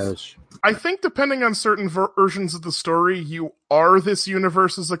Narutos. I think depending on certain versions of the story, you are this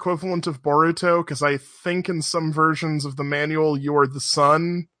universe's equivalent of Boruto, because I think in some versions of the manual, you are the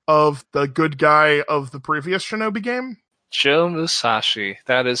son of the good guy of the previous Shinobi game. Joe Musashi,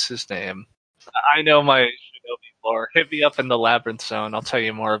 that is his name. I know my Shinobi lore. Hit me up in the Labyrinth Zone. I'll tell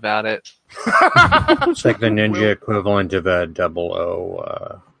you more about it. It's like the ninja equivalent of a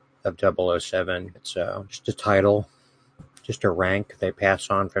 007. It's just a title, just a rank they pass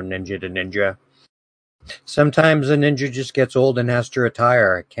on from ninja to ninja. Sometimes a ninja just gets old and has to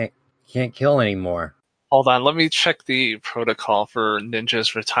retire. Can't kill anymore. Hold on, let me check the protocol for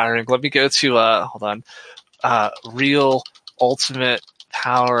ninjas retiring. Let me go to Real Ultimate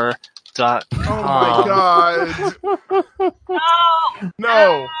Power Dot. Oh my god.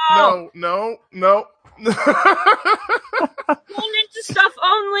 No! No. Cool ninja stuff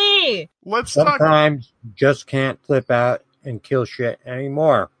only! Let's talk. Sometimes you just can't flip out and kill shit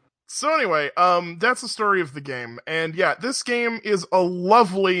anymore. So anyway, that's the story of the game. And yeah, this game is a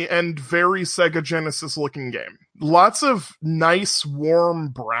lovely and very Sega Genesis looking game. Lots of nice warm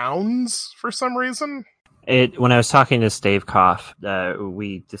browns for some reason. When I was talking to Stave Koff,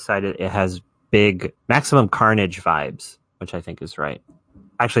 we decided it has big Maximum Carnage vibes, which I think is right.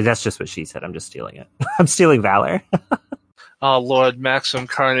 Actually, that's just what she said. I'm just stealing it. I'm stealing Valor. Oh, Lord, Maximum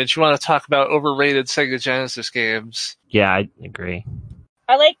Carnage. You want to talk about overrated Sega Genesis games? Yeah, I agree.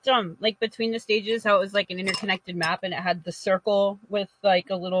 I liked like between the stages how it was like an interconnected map and it had the circle with like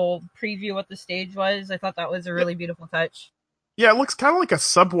a little preview what the stage was. I thought that was a really beautiful touch. Yeah, it looks kind of like a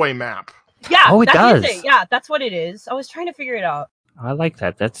subway map. Yeah, Oh, it that is does. it. Yeah, that's what it is. I was trying to figure it out. I like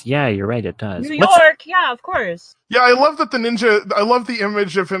that. Yeah, you're right. It does. New What's- York, yeah, of course. Yeah, I love that I love the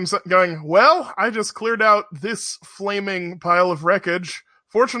image of him going, well, I just cleared out this flaming pile of wreckage.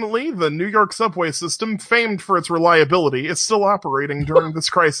 Fortunately, the New York subway system, famed for its reliability, is still operating during this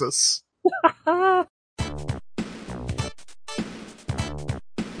crisis.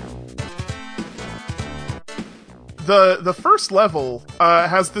 The first level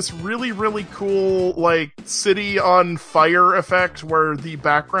has this really, really cool, like, city on fire effect where the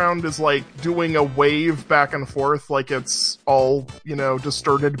background is, like, doing a wave back and forth, like it's all,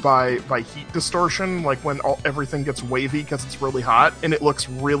 distorted by heat distortion, like when everything gets wavy because it's really hot, and it looks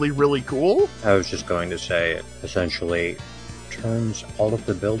really, really cool. I was just going to say it essentially turns all of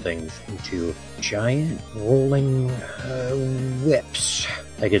the buildings into giant rolling whips.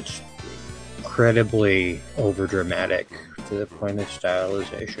 Like it's incredibly overdramatic to the point of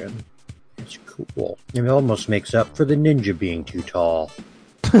stylization. It's cool. It almost makes up for the ninja being too tall.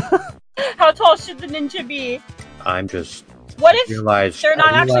 How tall should the ninja be? I'm just What if realized they're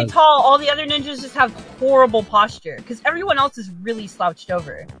not I actually realized- tall? All the other ninjas just have horrible posture because everyone else is really slouched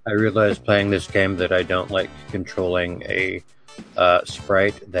over. I realized playing this game that I don't like controlling a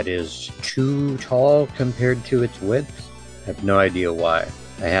sprite that is too tall compared to its width. I have no idea why.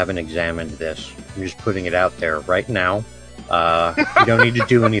 I haven't examined this. I'm just putting it out there right now. You don't need to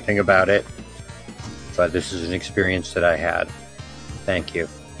do anything about it. But this is an experience that I had. Thank you.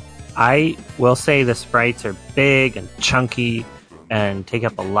 I will say the sprites are big and chunky and take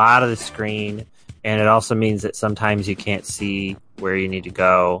up a lot of the screen. And it also means that sometimes you can't see where you need to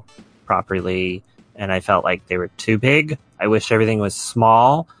go properly. And I felt like they were too big. I wish everything was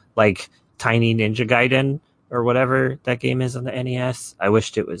small, like Tiny Ninja Gaiden or whatever that game is on the NES. I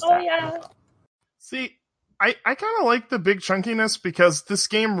wished it was Oh that. yeah. See, I kind of like the big chunkiness because this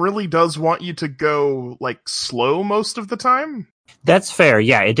game really does want you to go, like, slow most of the time. That's fair.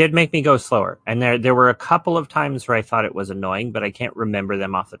 Yeah, it did make me go slower. And there were a couple of times where I thought it was annoying, but I can't remember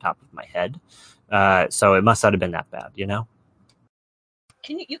them off the top of my head. So it must not have been that bad,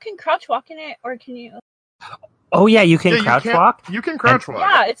 You can crouch walk in it, or can you? Oh yeah, you can Yeah, crouch you walk. You can crouch walk.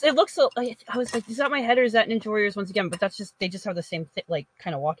 Yeah, it looks so. I was like, is that my head or is that Ninja Warriors once again? But they just have the same like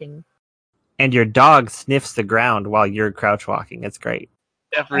kind of walking. And your dog sniffs the ground while you're crouch walking. It's great.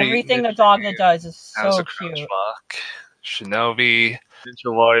 Everything the dog that does is has so a crouch cute. walk. Shinobi,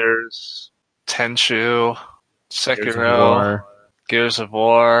 Ninja Warriors, Tenchu, Sekiro, Gears of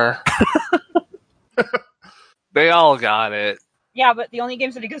War. They all got it. Yeah, but the only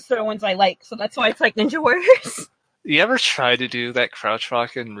games that exist are the ones I like, so that's why it's like Ninja Warriors. You ever try to do that crouch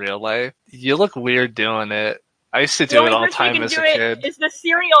walk in real life? You look weird doing it. I used to The do only it all the person who time can as do a it kid. is the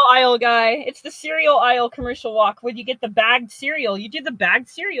cereal aisle guy. It's the cereal aisle commercial walk where you get the bagged cereal. You do the bagged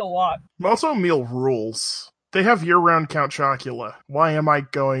cereal walk. Also, meal rules. They have year-round Count Chocula. Why am I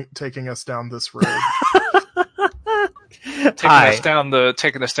taking us down this road? Taking us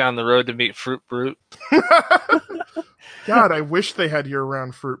down the road to meet Fruit Brute. God, I wish they had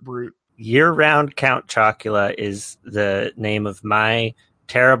year-round Fruit Brute. Year-round Count Chocula is the name of my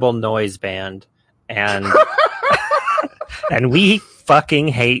terrible noise band, and and we fucking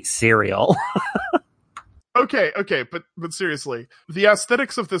hate cereal. Okay, but seriously, the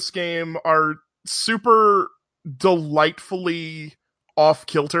aesthetics of this game are super delightfully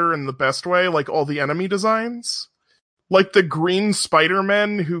off-kilter in the best way, like all the enemy designs. Like the green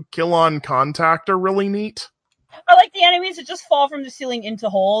Spider-Men who kill on contact are really neat. I like the enemies that just fall from the ceiling into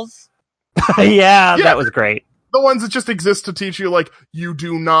holes. yeah, that was great. The ones that just exist to teach you, like, you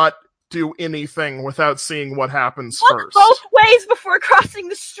do not do anything without seeing what happens Look first. both ways before crossing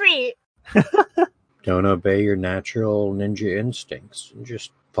the street. Don't obey your natural ninja instincts and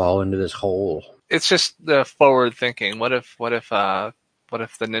just fall into this hole. It's just the forward thinking. What if what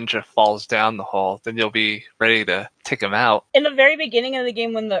if the ninja falls down the hole? Then you'll be ready to take him out. In the very beginning of the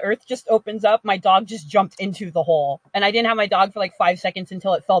game, when the earth just opens up, my dog just jumped into the hole. And I didn't have my dog for like 5 seconds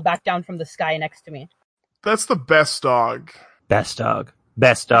until it fell back down from the sky next to me. That's the best dog. Best dog.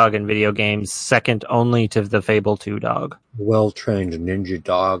 Best dog in video games, second only to the Fable 2 dog. Well-trained ninja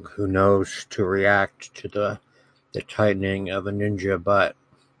dog who knows to react to the tightening of a ninja butt.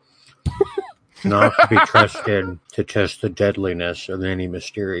 Not to be trusted to test the deadliness of any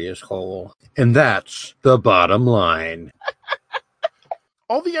mysterious hole. And that's the bottom line.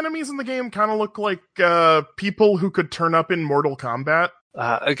 All the enemies in the game kind of look like people who could turn up in Mortal Kombat.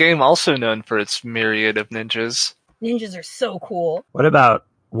 A game also known for its myriad of ninjas. Ninjas are so cool. What about,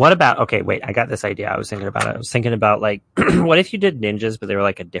 okay, wait, I got this idea. I was thinking about like, what if you did ninjas, but they were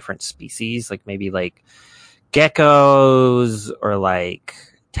like a different species? Like maybe like geckos or like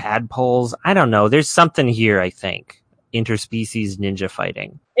tadpoles. I don't know. There's something here, I think. Interspecies ninja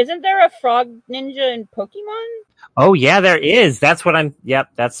fighting. Isn't there a frog ninja in Pokemon? Oh yeah, there is. That's what I'm, yep,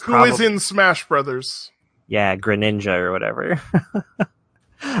 that's Who is in Smash Brothers. Yeah, Greninja or whatever.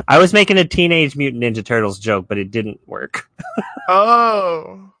 I was making a Teenage Mutant Ninja Turtles joke, but it didn't work.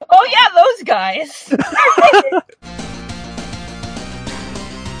 Oh. Oh yeah, those guys.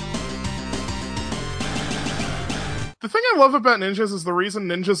 The thing I love about ninjas is the reason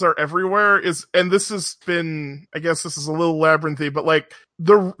ninjas are everywhere is, and this has been, I guess this is a little labyrinthy, but like,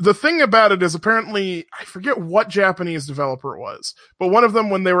 the thing about it is apparently, I forget what Japanese developer it was, but one of them,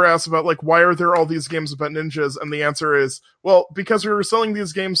 when they were asked about like, why are there all these games about ninjas? And the answer is, well, because we were selling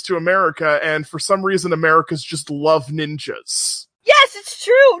these games to America, and for some reason Americans just love ninjas. Yes, it's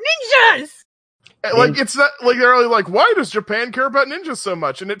true! Ninjas! Like, it's not, like, they're really like, why does Japan care about ninjas so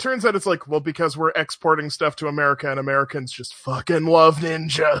much? And it turns out it's like, well, because we're exporting stuff to America, and Americans just fucking love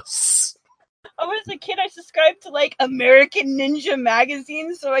ninjas. I was a kid, I subscribed to, like, American Ninja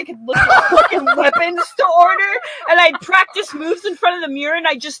magazine so I could look at fucking weapons to order, and I'd practice moves in front of the mirror, and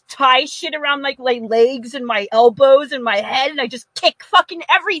I'd just tie shit around, like legs and my elbows and my head, and I just kick fucking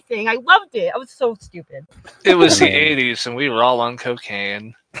everything. I loved it. I was so stupid. It was the 80s, and we were all on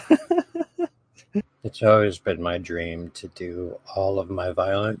cocaine. It's always been my dream to do all of my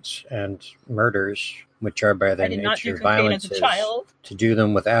violence and murders, which are by their nature violences, to do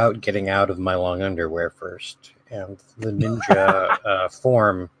them without getting out of my long underwear first. And the ninja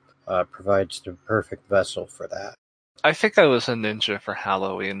form provides the perfect vessel for that. I think I was a ninja for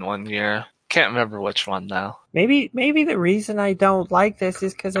Halloween one year. Can't remember which one now. Maybe the reason I don't like this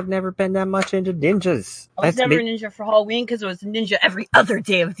is because I've never been that much into ninjas. I was never a ninja for Halloween because it was a ninja every other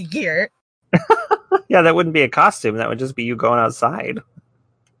day of the year. Yeah, that wouldn't be a costume. That would just be you going outside.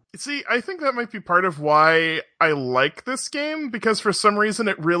 See, I think that might be part of why I like this game, because for some reason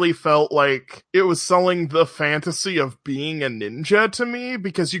it really felt like it was selling the fantasy of being a ninja to me,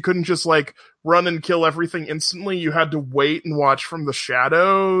 because you couldn't just, like, run and kill everything instantly. You had to wait and watch from the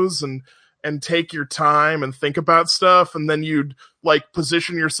shadows and take your time and think about stuff, and then you'd, like,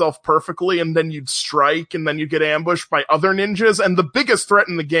 position yourself perfectly, and then you'd strike, and then you'd get ambushed by other ninjas, and the biggest threat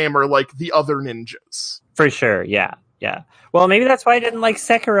in the game are, like, the other ninjas. For sure, yeah. Well, maybe that's why I didn't like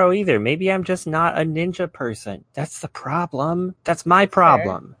Sekiro either. Maybe I'm just not a ninja person. That's the problem. That's my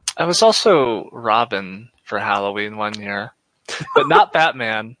problem. I was also Robin for Halloween one year, but not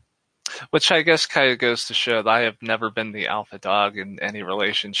Batman. Which I guess kind of goes to show that I have never been the alpha dog in any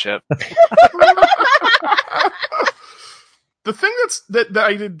relationship. The thing that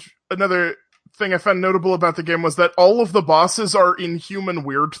I did, another thing I found notable about the game was that all of the bosses are inhuman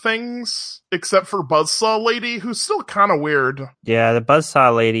weird things, except for Buzzsaw Lady, who's still kind of weird. Yeah, the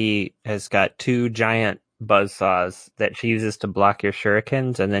Buzzsaw Lady has got 2 giant buzzsaws that she uses to block your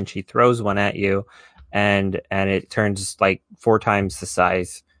shurikens, and then she throws one at you, and it turns like 4 times the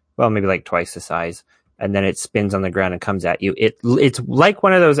size. Well, maybe like twice the size, and then it spins on the ground and comes at you. It's like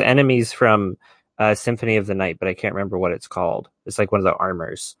one of those enemies from Symphony of the Night, but I can't remember what it's called. It's like one of the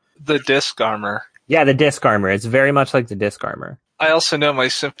armors. The disc armor. Yeah, the disc armor. It's very much like the disc armor. I also know my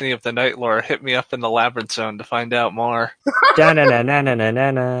Symphony of the Night lore. Hit me up in the Labyrinth Zone to find out more.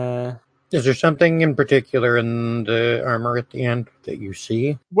 Da-na-na-na-na-na-na. Is there something in particular in the armor at the end that you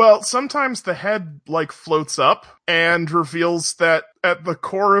see? Well, sometimes the head, like, floats up and reveals that at the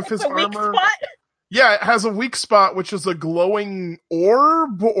core of his armor... Yeah, it has a weak spot, which is a glowing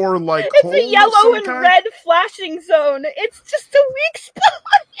orb, or, like, it's a yellow and red flashing zone. It's just a weak spot.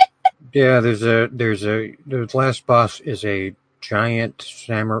 Yeah, the last boss is a giant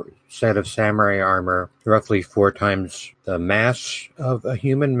set of samurai armor, roughly 4 times the mass of a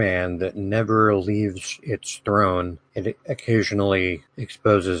human man that never leaves its throne. It occasionally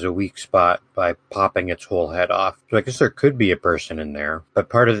exposes a weak spot by popping its whole head off. So I guess there could be a person in there, but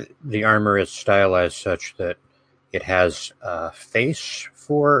part of the armor is stylized such that it has a face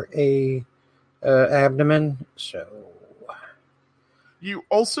for a abdomen, so... You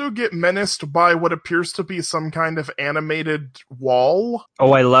also get menaced by what appears to be some kind of animated wall.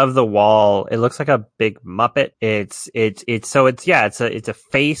 Oh, I love the wall. It looks like a big Muppet. It's a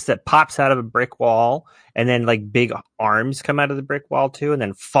face that pops out of a brick wall, and then like big arms come out of the brick wall too, and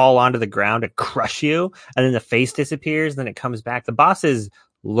then fall onto the ground and crush you, and then the face disappears, and then it comes back. The bosses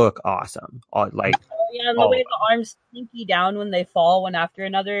look awesome. And the way the arms slinky down when they fall one after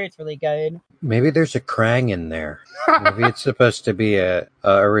another, it's really good. Maybe there's a Krang in there. Maybe it's supposed to be a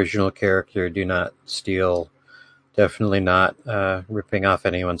original character. Do not steal. Definitely not ripping off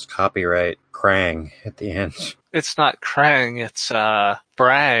anyone's copyright. Krang at the end. It's not Krang, it's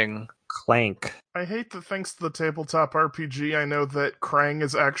Brang. Clank. I hate that thanks to the tabletop RPG, I know that Krang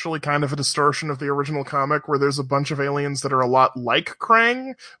is actually kind of a distortion of the original comic, where there's a bunch of aliens that are a lot like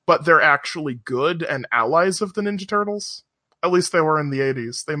Krang, but they're actually good and allies of the Ninja Turtles. At least they were in the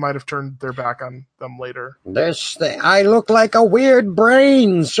 80s. They might have turned their back on them later. I look like a weird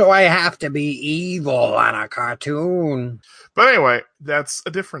brain, so I have to be evil on a cartoon. But anyway, that's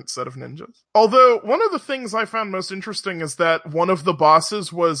a different set of ninjas. Although, one of the things I found most interesting is that one of the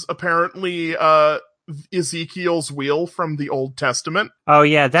bosses was apparently Ezekiel's wheel from the Old Testament. Oh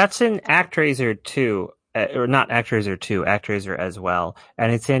yeah, that's in ActRaiser 2. Or not ActRaiser 2, ActRaiser as well.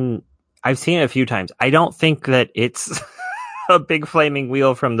 And I've seen it a few times. I don't think that it's... a big flaming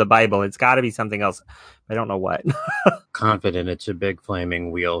wheel from the Bible. It's got to be something else. I don't know what. Confident it's a big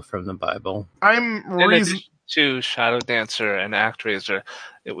flaming wheel from the Bible. In addition to Shadow Dancer and ActRaiser,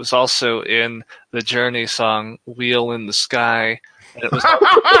 it was also in the Journey song "Wheel in the Sky." And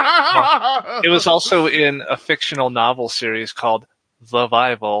it was also in a fictional novel series called The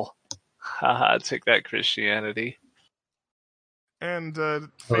Bible. Haha, take that, Christianity. And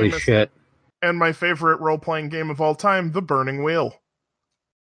holy shit. And my favorite role-playing game of all time, The Burning Wheel.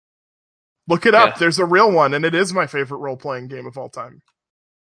 Look it up. Yeah. There's a real one, and it is my favorite role-playing game of all time.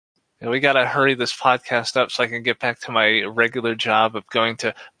 Yeah, we gotta hurry this podcast up so I can get back to my regular job of going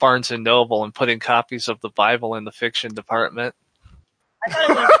to Barnes & Noble and putting copies of the Bible in the fiction department.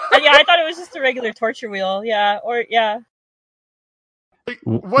 I thought it was just a regular torture wheel. Yeah.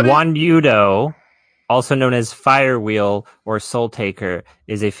 Wan Yudo, also known as Fire Wheel or Soul Taker,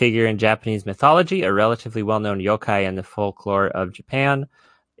 is a figure in Japanese mythology, a relatively well-known yokai in the folklore of Japan.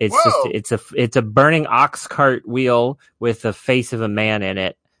 It's a burning ox cart wheel with the face of a man in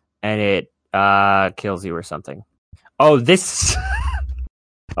it, and it kills you or something.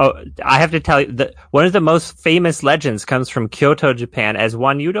 I have to tell you that one of the most famous legends comes from Kyoto, Japan. As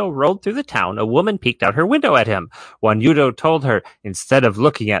Wan Yudo rolled through the town, a woman peeked out her window at him. Wan Yudo told her, "Instead of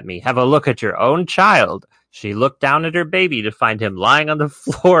looking at me, have a look at your own child." She looked down at her baby to find him lying on the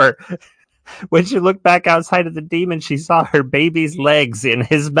floor. When she looked back outside of the demon, she saw her baby's legs in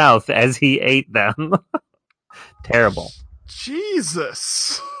his mouth as he ate them. Terrible.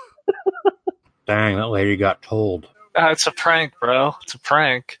 Jesus. Dang, that lady got told. It's a prank, bro. It's a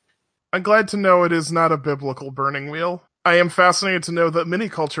prank. I'm glad to know it is not a biblical burning wheel. I am fascinated to know that many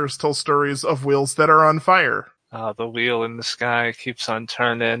cultures tell stories of wheels that are on fire. The wheel in the sky keeps on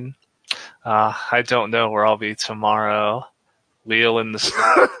turning. I don't know where I'll be tomorrow. Wheel in the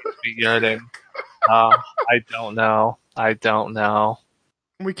sky keeps me yearning. I don't know.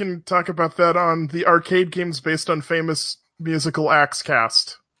 We can talk about that on the arcade games based on famous musical acts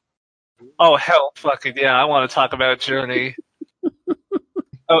cast. Oh, hell fucking yeah, I want to talk about Journey.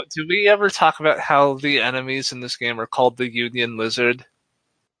 Did we ever talk about how the enemies in this game are called the Union Lizard?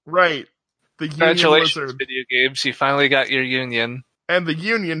 Right. The Union Congratulations, Lizard. Video games. You finally got your Union. And the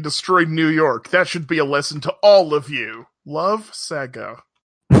Union destroyed New York. That should be a lesson to all of you. Love Sega.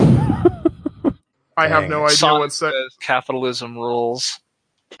 I have no idea Sonic what Sega... says capitalism rules.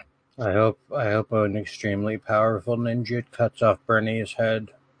 I hope an extremely powerful ninja cuts off Bernie's head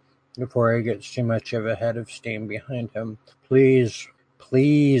before he gets too much of a head of steam behind him. Please,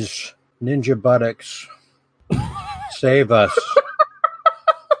 Ninja Buttocks, save us.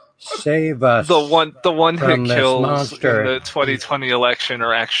 Save us. The one hit kills monster. in the 2020 election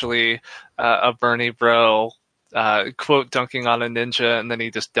are actually a Bernie bro quote dunking on a ninja, and then he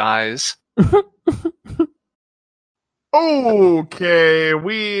just dies. Okay,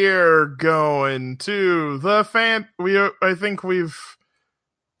 we're going to the I think we've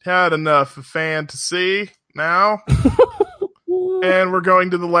had enough of fantasy now. And we're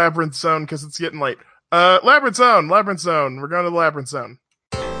going to the Labyrinth Zone because it's getting late. Labyrinth Zone. We're going to the Labyrinth Zone.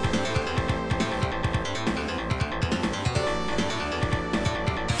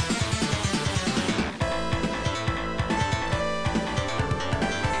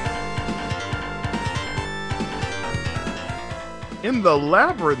 In the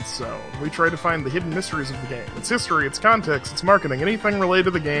Labyrinth Zone, we try to find the hidden mysteries of the game, its history, its context, its marketing, anything related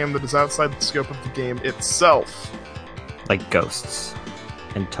to the game that is outside the scope of the game itself. Like ghosts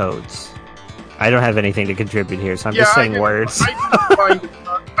and toads. I don't have anything to contribute here, so I'm just saying words. I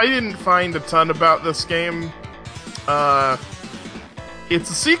didn't find a ton about this game. It's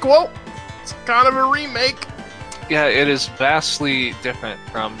a sequel. It's kind of a remake. Yeah, it is vastly different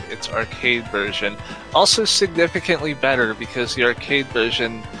from its arcade version. Also significantly better because the arcade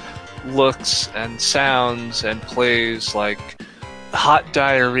version looks and sounds and plays like hot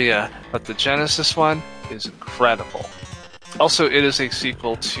diarrhea, but the Genesis one is incredible. Also, it is a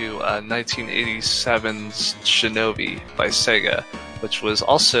sequel to 1987's Shinobi by Sega, which was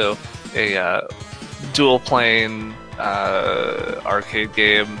also a dual-plane arcade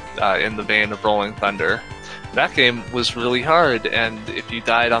game in the vein of Rolling Thunder. That game was really hard, and if you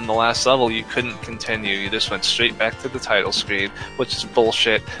died on the last level, you couldn't continue. You just went straight back to the title screen, which is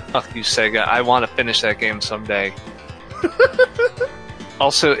bullshit. Fuck you, Sega. I want to finish that game someday.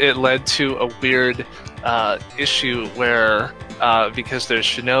 Also, it led to a weird issue where, because there's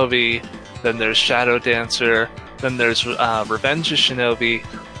Shinobi, then there's Shadow Dancer, then there's Revenge of Shinobi.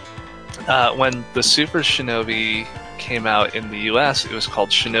 When the Super Shinobi came out in the US, it was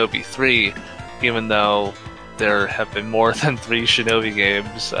called Shinobi 3, even though there have been more than 3 Shinobi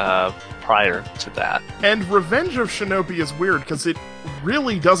games prior to that. And Revenge of Shinobi is weird because it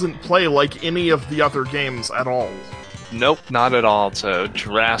really doesn't play like any of the other games at all. Nope, not at all. It's a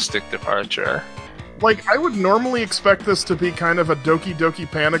drastic departure. Like, I would normally expect this to be kind of a Doki Doki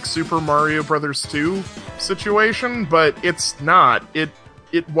Panic Super Mario Bros. 2 situation, but it's not. It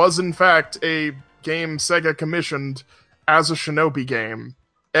was, in fact, a game Sega commissioned as a Shinobi game.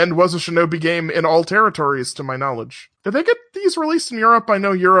 And was a Shinobi game in all territories, to my knowledge. Did they get these released in Europe? I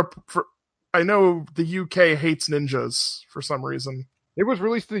know the UK hates ninjas for some reason. It was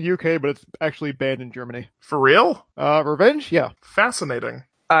released in the UK, but it's actually banned in Germany. For real? Revenge? Yeah. Fascinating.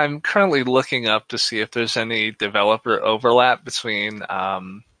 I'm currently looking up to see if there's any developer overlap between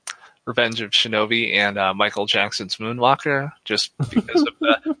Revenge of Shinobi and Michael Jackson's Moonwalker, just because of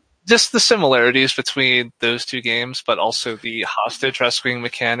the similarities between those two games, but also the hostage rescuing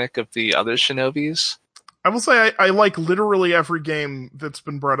mechanic of the other Shinobis. I will say I like literally every game that's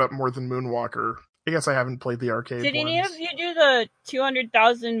been brought up more than Moonwalker. I guess I haven't played the arcade Did ones. any of you do the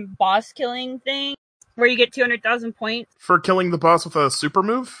 200,000 boss killing thing? Where you get 200,000 points? For killing the boss with a super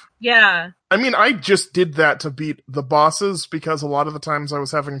move? Yeah. I mean, I just did that to beat the bosses because a lot of the times I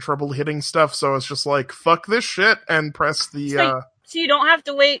was having trouble hitting stuff, so I was just like, fuck this shit, and press the... So you don't have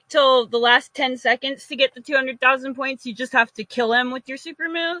to wait till the last 10 seconds to get the 200,000 points, you just have to kill him with your super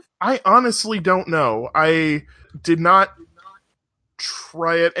move? I honestly don't know. I did not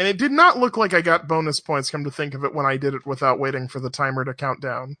try it, and it did not look like I got bonus points, come to think of it, when I did it without waiting for the timer to count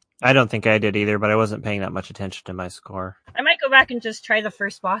down. I don't think I did either, but I wasn't paying that much attention to my score. I might go back and just try the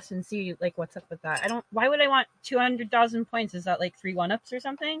first boss and see like what's up with that. Why would I want 200,000 points? Is that like 3 1-ups or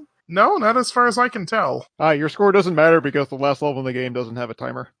something? No, not as far as I can tell. Your score doesn't matter because the last level in the game doesn't have a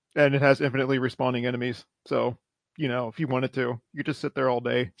timer. And it has infinitely respawning enemies. So, if you wanted to, you just sit there all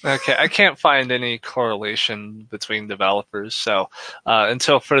day. Okay, I can't find any correlation between developers, so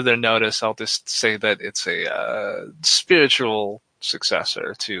until further notice, I'll just say that it's a spiritual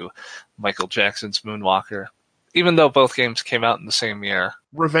successor to Michael Jackson's Moonwalker, even though both games came out in the same year.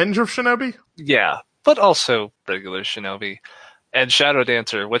 Revenge of Shinobi? Yeah, but also regular Shinobi. And Shadow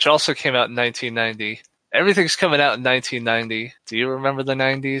Dancer, which also came out in 1990. Everything's coming out in 1990. Do you remember the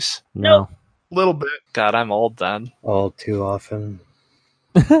 90s? No. Little bit. God, I'm old then. All too often.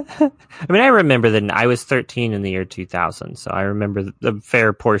 I mean, I remember that I was 13 in the year 2000, so I remember the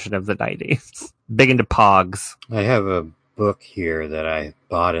fair portion of the 90s. Big into Pogs. I have a book here that I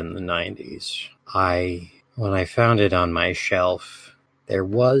bought in the 90s. When I found it on my shelf, there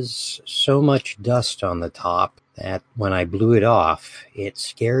was so much dust on the top that when I blew it off, it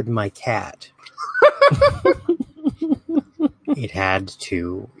scared my cat. It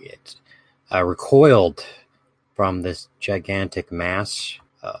recoiled from this gigantic mass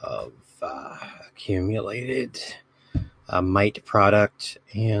of accumulated mite product,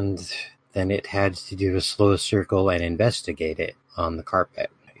 and then it had to do a slow circle and investigate it on the carpet.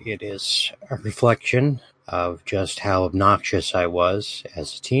 It is a reflection of just how obnoxious I was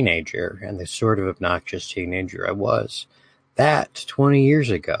as a teenager, and the sort of obnoxious teenager I was that 20 years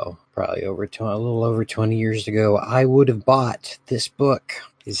ago, probably a little over 20 years ago, I would have bought this book.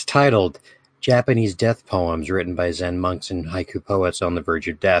 It's titled Japanese Death Poems, written by Zen monks and haiku poets on the verge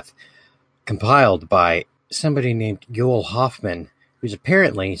of death, compiled by somebody named Yoel Hoffman, who's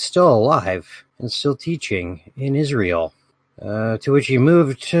apparently still alive and still teaching in Israel, to which he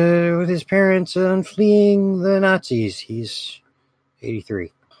moved with his parents and fleeing the Nazis. He's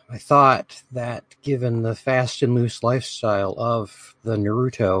 83. I thought that given the fast and loose lifestyle of the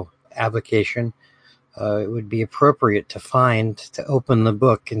Naruto avocation, it would be appropriate to open the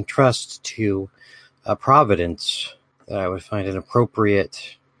book and trust to Providence that I would find an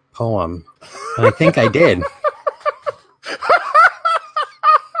appropriate poem. And I think I did.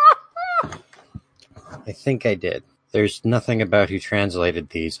 I think I did. There's nothing about who translated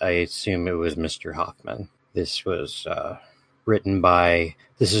these. I assume it was Mr. Hoffman. This was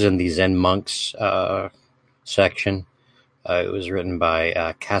this is in the Zen monks section. It was written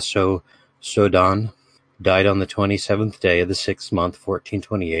by Kaso Sodan. Died on the 27th day of the 6th month,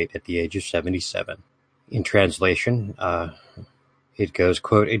 1428, at the age of 77. In translation, it goes,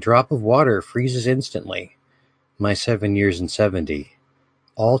 quote, "A drop of water freezes instantly. My 7 years and 70.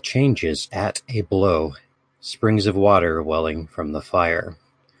 All changes at a blow. Springs of water welling from the fire."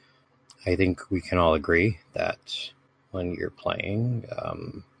 I think we can all agree that when you're playing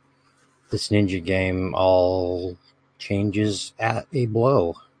this ninja game, all changes at a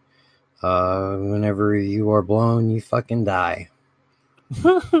blow. Whenever you are blown, you fucking die.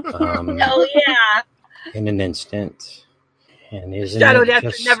 Oh yeah. In an instant. And Shadow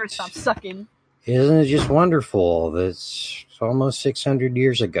Dancer never stops sucking. Isn't it just wonderful? That's almost 600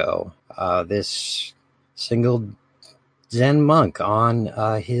 years ago. This single Zen monk on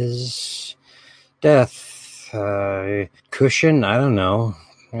his death cushion. I don't know.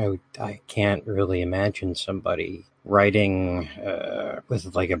 I can't really imagine somebody writing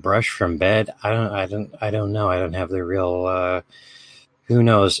with like a brush from bed. I don't know. I don't have the real. Who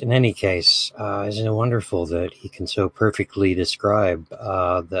knows? In any case, isn't it wonderful that he can so perfectly describe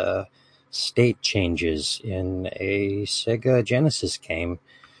the state changes in a Sega Genesis game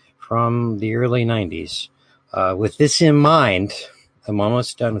from the early 90s. With this in mind, I'm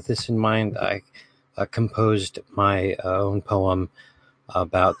almost done with this in mind. I composed my own poem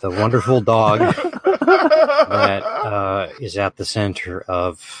about the wonderful dog that is at the center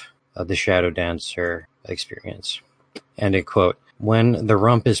of the Shadow Dancer experience. And a quote, "When the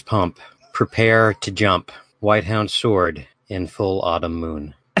rump is pump, prepare to jump. White hound sword in full autumn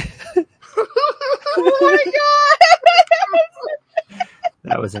moon." Oh my god!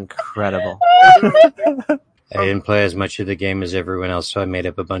 That was incredible. I didn't play as much of the game as everyone else, so I made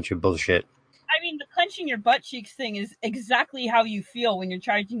up a bunch of bullshit. I mean, the clenching your butt cheeks thing is exactly how you feel when you're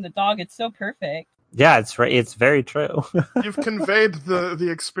charging the dog. It's so perfect. Yeah, it's right. It's very true. You've conveyed the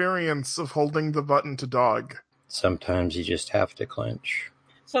experience of holding the button to dog. Sometimes you just have to clench.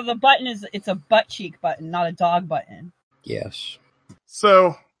 So the button it's a butt cheek button, not a dog button. Yes.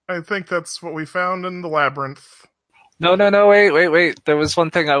 So, I think that's what we found in the labyrinth. No, wait. There was one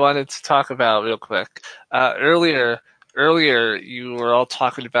thing I wanted to talk about real quick. Earlier, you were all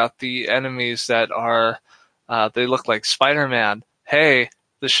talking about the enemies that are, they look like Spider-Man. Hey,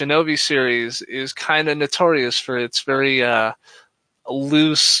 the Shinobi series is kind of notorious for its very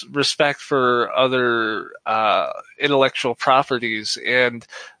loose respect for other intellectual properties, and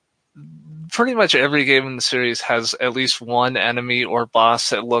pretty much every game in the series has at least one enemy or boss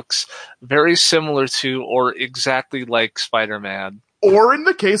that looks very similar to or exactly like Spider-Man. Or in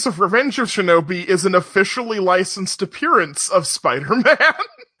the case of Revenge of Shinobi, is an officially licensed appearance of Spider-Man.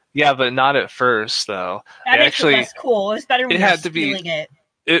 Yeah, but not at first, though. That makes it less cool. It's better when you're stealing it.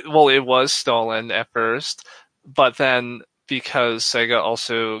 It was stolen at first, but then because Sega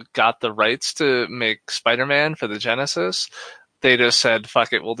also got the rights to make Spider-Man for the Genesis, they just said,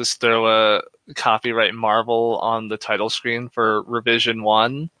 fuck it, we'll just throw a copyright marble on the title screen for Revision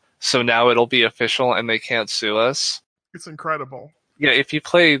 1, so now it'll be official and they can't sue us. It's incredible. Yeah, if you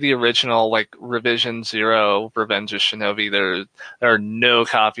play the original, like, Revision 0, Revenge of Shinobi, there are no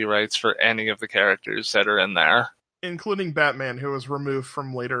copyrights for any of the characters that are in there. Including Batman, who was removed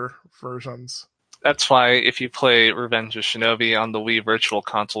from later versions. That's why if you play Revenge of Shinobi on the Wii Virtual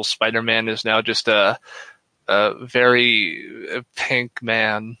Console, Spider-Man is now just a very pink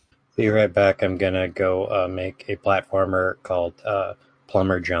man. Be right back. I'm gonna go make a platformer called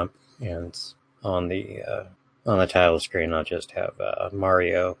Plumber Jump, and on the title screen I'll just have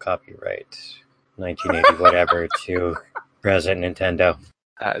Mario copyright 1980 whatever to present Nintendo.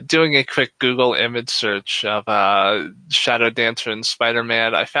 Doing a quick Google image search of Shadow Dancer and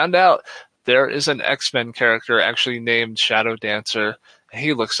Spider-Man, I found out there is an X-Men character actually named Shadow Dancer.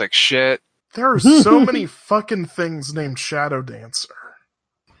 He looks like shit. There are so many fucking things named Shadow Dancer.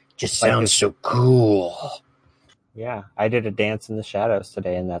 Just sounds so cool. Yeah, I did a dance in the shadows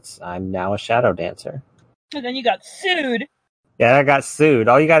today, and I'm now a shadow dancer. And then you got sued. Yeah, I got sued.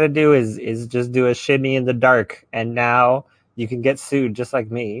 All you got to do is just do a shimmy in the dark, and now you can get sued just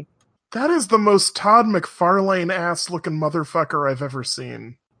like me. That is the most Todd McFarlane ass looking motherfucker I've ever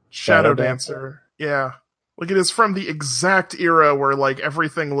seen. Shadow Dancer. Yeah. Like, it is from the exact era where, like,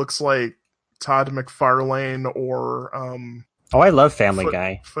 everything looks like Todd McFarlane or, Oh, I love Family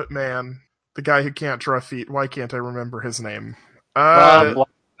Guy. Footman. The guy who can't draw feet. Why can't I remember his name? Rob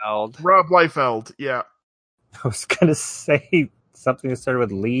Liefeld. Rob Liefeld, yeah. I was going to say something that started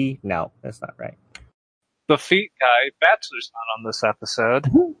with Lee. No, that's not right. The feet guy. Bachelor's not on this episode.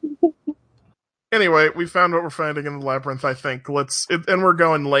 Anyway, we found what we're finding in the labyrinth, I think. And we're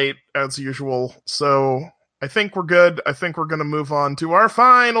going late, as usual. So, I think we're good. I think we're going to move on to our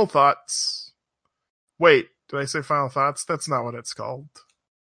final thoughts. Wait, did I say final thoughts? That's not what it's called.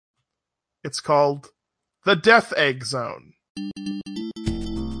 It's called the Death Egg Zone.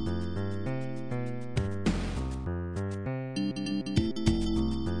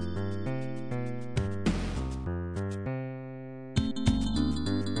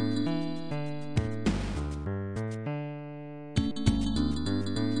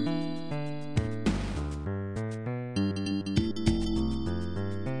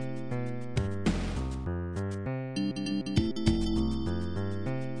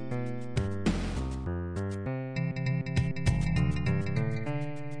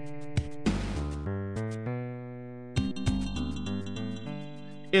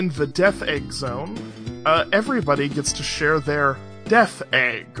 In the Death Egg Zone, everybody gets to share their death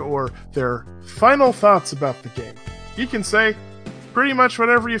egg, or their final thoughts about the game. You can say pretty much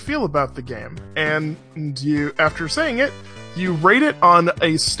whatever you feel about the game, and you, after saying it, you rate it on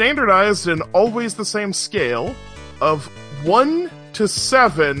a standardized and always the same scale of 1 to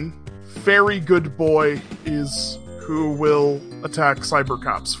 7. Very good boy is who will attack cyber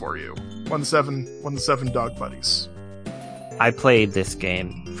cops for you. 1 to 7 dog buddies. I played this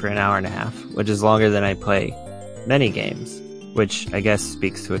game for an hour and a half, which is longer than I play many games, which I guess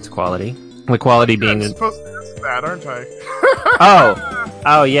speaks to its quality. The quality being... I'm supposed to ask that, aren't I?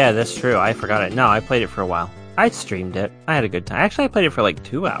 Oh yeah, that's true. I forgot it. No, I played it for a while. I streamed it. I had a good time. Actually, I played it for like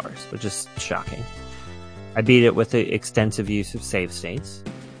 2 hours, which is shocking. I beat it with the extensive use of save states.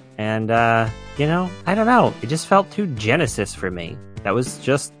 And, I don't know. It just felt too Genesis for me. That was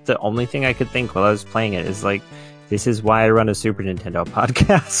just the only thing I could think while I was playing it, is like, this is why I run a Super Nintendo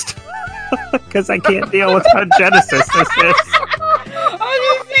podcast. Because I can't deal with how Genesis this is. I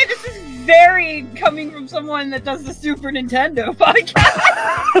was going to say, this is very coming from someone that does the Super Nintendo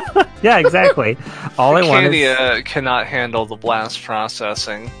podcast. Yeah, exactly. All I want is... cannot handle the blast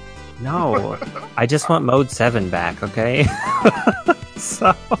processing. No, I just want Mode 7 back, okay?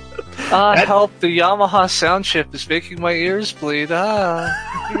 So... help, the Yamaha sound chip is making my ears bleed.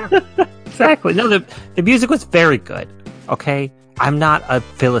 Exactly. No, the music was very good, okay? I'm not a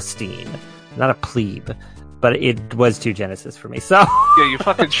Philistine, not a plebe, but it was too Genesis for me, so... Yeah, you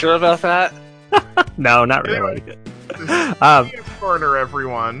fucking sure about that? No, not really. Corner,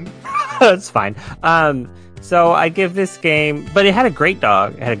 everyone. That's fine. So I give this game... But it had a great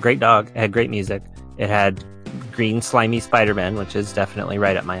dog. It had great music. It had green slimy Spider-Man, which is definitely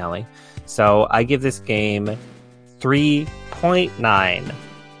right up my alley. So I give this game 3.9.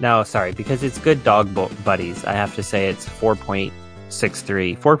 No, sorry, because it's good dog buddies. I have to say it's 4.63.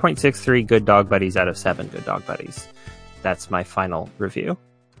 4.63 good dog buddies out of 7 good dog buddies. That's my final review.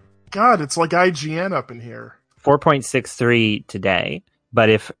 God, it's like IGN up in here. 4.63 today. But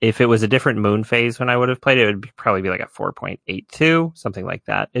if it was a different moon phase when I would have played it, it would probably be like a 4.82, something like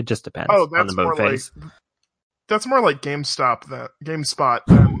that. It just depends on the moon phase. That's more like GameSpot than...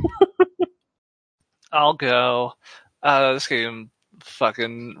 I'll go. This game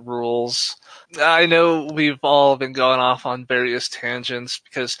fucking rules. I know we've all been going off on various tangents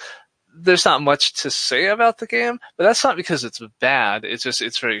because there's not much to say about the game, but that's not because it's bad. It's just,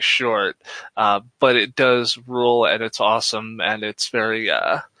 it's very short. But it does rule, and it's awesome, and it's very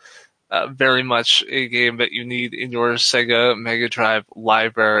much a game that you need in your Sega Mega Drive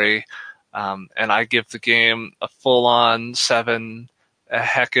library. And I give the game a full-on 7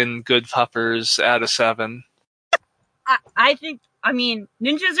 heckin' good puppers out of 7. I think,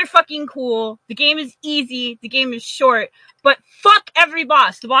 ninjas are fucking cool. The game is easy. The game is short. But fuck every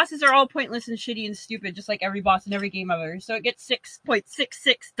boss. The bosses are all pointless and shitty and stupid, just like every boss in every game ever. So it gets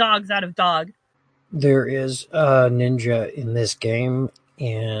 6.66 dogs out of 10. There is a ninja in this game,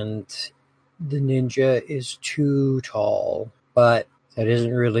 and the ninja is too tall, but that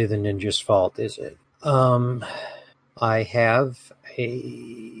isn't really the ninja's fault, is it? I have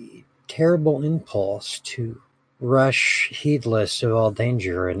a terrible impulse to rush heedless of all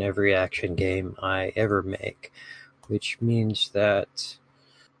danger in every action game I ever make, which means that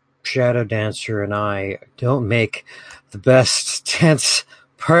Shadow Dancer and I don't make the best dance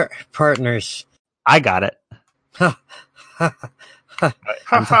partners. I got it. Ha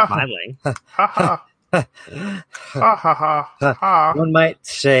I'm ha smiling. ha ha ha ha ha ha. One might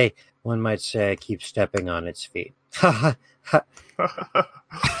say I keep stepping on its feet. I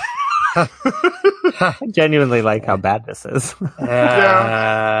genuinely like how bad this is.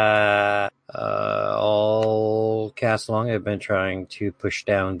 All cast long, I've been trying to push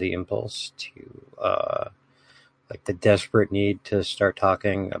down the impulse to, like the desperate need to start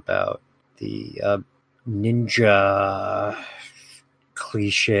talking about the ninja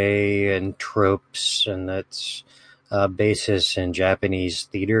cliche and tropes and its basis in Japanese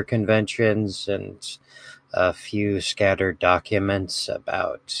theater conventions and a few scattered documents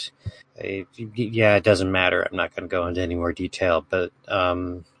about. It doesn't matter. I'm not going to go into any more detail, but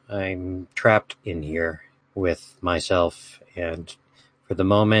I'm trapped in here with myself, and for the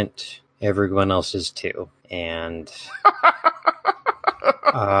moment, everyone else is too. And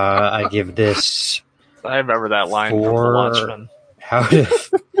I give this I remember that line from The 4 Watchmen. out of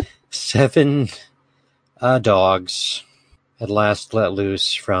 7 dogs at last let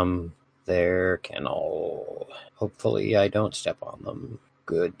loose from their kennel. Hopefully I don't step on them.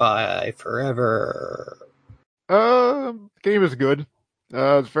 Goodbye forever. Game is good.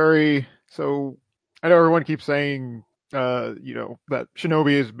 It's very so. I know everyone keeps saying, that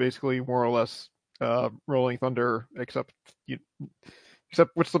Shinobi is basically more or less Rolling Thunder, except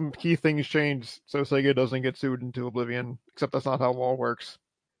with some key things changed, so Sega doesn't get sued into oblivion. Except that's not how law works.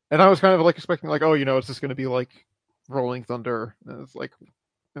 And I was kind of like expecting, like, it's just going to be like Rolling Thunder. And it's like,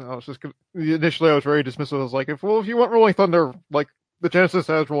 it's just initially I was very dismissive. I was like, if you want Rolling Thunder, like the Genesis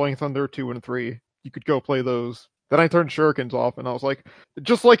has Rolling Thunder 2 and 3, you could go play those. Then I turned Shurikens off, and I was like,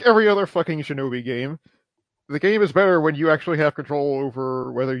 just like every other fucking Shinobi game, the game is better when you actually have control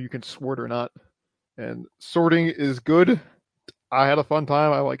over whether you can sword or not. And sorting is good. I had a fun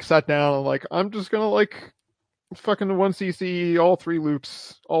time. I sat down and I'm just gonna fucking 1cc all 3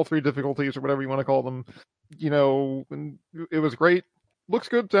 loops, all 3 difficulties or whatever you want to call them. And it was great. Looks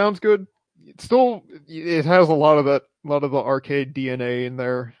good, sounds good. It has a lot of the arcade DNA in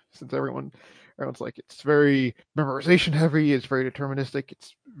there, since everyone's like, it's very memorization heavy, it's very deterministic,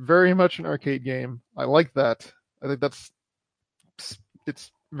 it's very much an arcade game. I like that. I think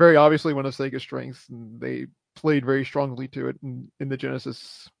it's very obviously one of Sega's strengths, and they played very strongly to it in the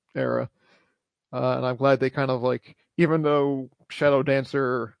Genesis era. And I'm glad they kind of even though Shadow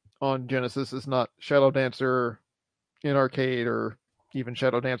Dancer on Genesis is not Shadow Dancer in arcade or even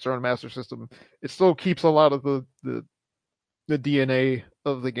Shadow Dancer on Master System, it still keeps a lot of the DNA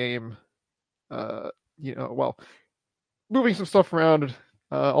of the game. While moving some stuff around,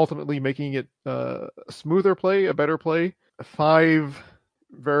 ultimately making it a smoother play, a better play. 5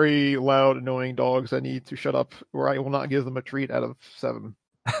 very loud, annoying dogs that need to shut up, or I will not give them a treat out of 7.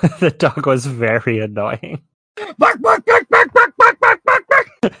 The dog was very annoying. Bark, bark, bark, bark, bark, bark, bark, bark, bark.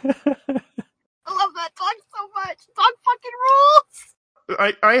 I love that dog so much. Dog fucking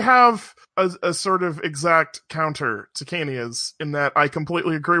rules. I have a sort of exact counter to Kania's, in that I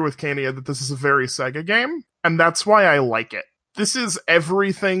completely agree with Kania that this is a very Sega game, and that's why I like it. This is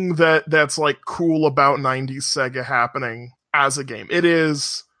everything that's cool about 90s Sega happening as a game. It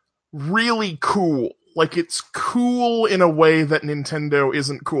is really cool. It's cool in a way that Nintendo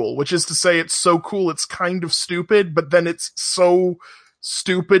isn't cool, which is to say it's so cool it's kind of stupid, but then it's so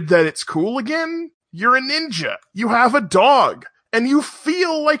stupid that it's cool again. You're a ninja. You have a dog. And you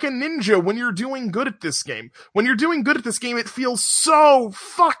feel like a ninja when you're doing good at this game. When you're doing good at this game, it feels so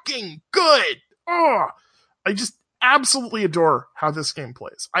fucking good. Oh, I just absolutely adore how this game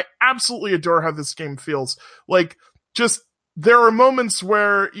plays. I absolutely adore how this game feels. There are moments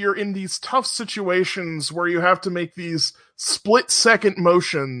where you're in these tough situations where you have to make these split-second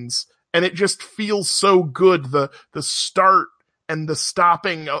motions, and it just feels so good. The start and the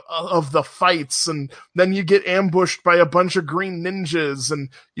stopping of the fights, and then you get ambushed by a bunch of green ninjas, and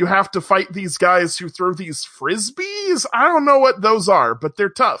you have to fight these guys who throw these frisbees? I don't know what those are, but they're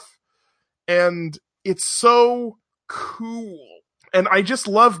tough. And it's so cool. And I just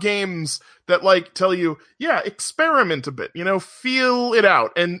love games that tell you, experiment a bit, feel it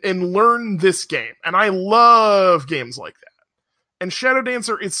out and learn this game. And I love games like that. And Shadow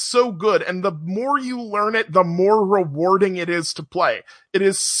Dancer is so good, and the more you learn it, the more rewarding it is to play. It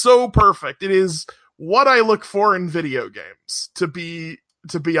is so perfect. It is what I look for in video games, to be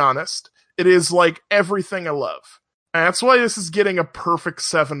honest. It is like everything I love. And that's why this is getting a perfect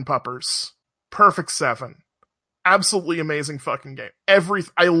 7, puppers. Perfect 7. Absolutely amazing fucking game.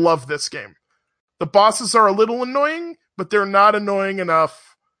 I love this game. The bosses are a little annoying, but they're not annoying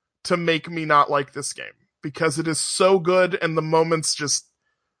enough to make me not like this game. Because it is so good, and the moments just...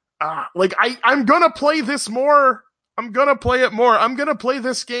 I'm gonna play this more. I'm gonna play it more. I'm gonna play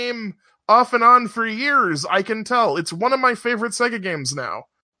this game off and on for years, I can tell. It's one of my favorite Sega games now.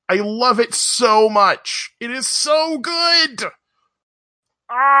 I love it so much. It is so good!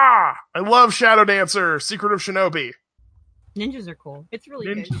 I love Shadow Dancer, Secret of Shinobi. Ninjas are cool. It's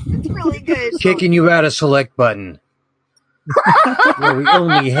really good. It's really good. Kicking you out of select button. Where we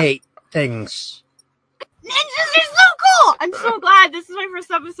only hate things. Ninjas are so cool! I'm so glad this is my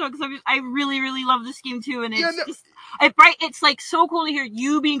first episode because I really, really love this game too, and it's like so cool to hear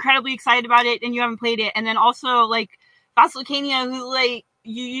you be incredibly excited about it and you haven't played it, and then also like Vasilcania, who like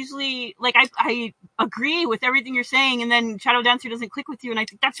you usually like I agree with everything you're saying, and then Shadow Dancer doesn't click with you, and I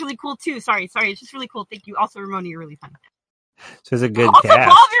think that's really cool too. Sorry, it's just really cool. Thank you. Also, Ramona, you're really fun. So it's a good also, cast.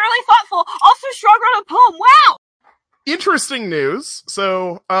 Bob, you're really thoughtful. Also, Shrug wrote a poem. Wow! Interesting news.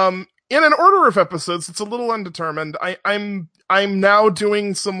 So, in an order of episodes, it's a little undetermined. I'm now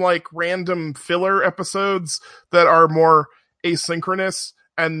doing some like random filler episodes that are more asynchronous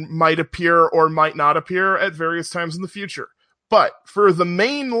and might appear or might not appear at various times in the future. But for the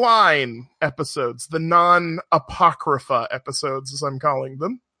mainline episodes, the non-Apocrypha episodes, as I'm calling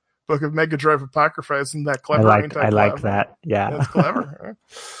them, Book of Mega Drive Apocrypha, isn't that clever? I like that. Yeah. That's clever.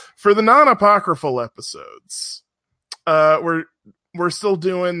 For the non-Apocryphal episodes, we're still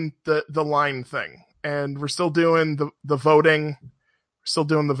doing the line thing, and we're still doing the voting. We're still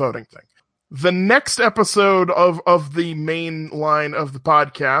doing the voting thing. The next episode of the main line of the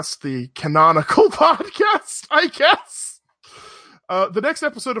podcast, the canonical podcast, I guess. The next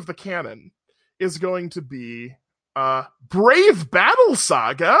episode of the canon is going to be Brave Battle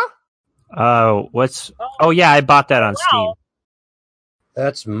Saga. Oh, yeah, I bought that on Steam.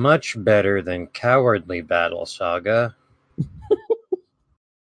 That's much better than Cowardly Battle Saga.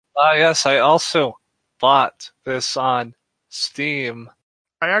 Yes, I also bought this on Steam.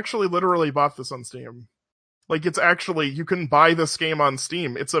 I actually literally bought this on Steam. Like, it's actually, you can buy this game on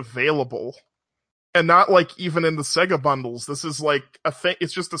Steam. It's available. And not like even in the Sega bundles. This is like a thing.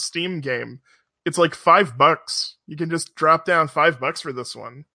 It's just a Steam game. It's like $5. You can just drop down $5 for this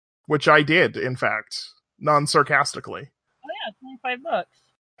one. Which I did, in fact. Non-sarcastically. Oh yeah, it's only $5.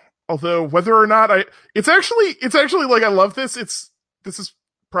 Although, whether or not it's actually like, I love this. This is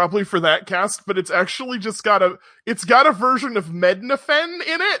probably for that cast, but it's actually just got a version of Mednafen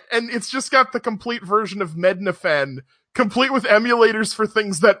in it, and it's just got the complete version of Mednafen, complete with emulators for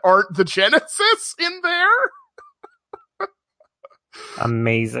things that aren't the Genesis in there.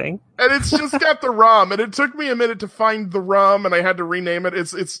 Amazing. And it's just got the ROM, and it took me a minute to find the ROM, and I had to rename it.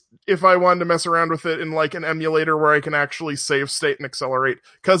 It's if I wanted to mess around with it in like an emulator where I can actually save state and accelerate,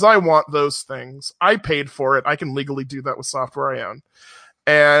 because I want those things. I paid for it. I can legally do that with software I own.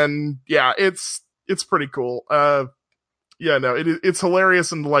 And yeah, it's pretty cool. It's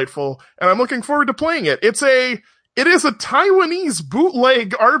hilarious and delightful, and I'm looking forward to playing it. It is a Taiwanese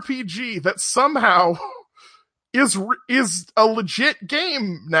bootleg RPG that somehow is a legit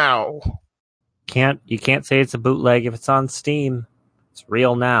game now. You can't say it's a bootleg if it's on Steam. It's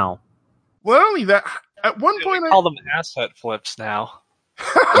real now. Well, not only that, at one point I call them asset flips now.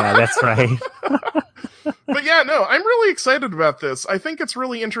 Yeah, that's right. But yeah, no, I'm really excited about this. I think it's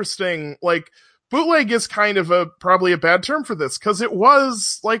really interesting. Like, bootleg is kind of probably a bad term for this, because it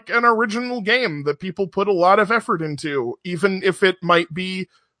was like an original game that people put a lot of effort into, even if it might be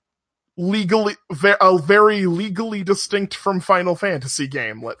very legally distinct from Final Fantasy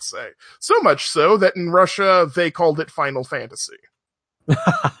game, let's say. So much so that in Russia they called it Final Fantasy.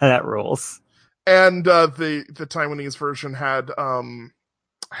 That rules. And the Taiwanese version had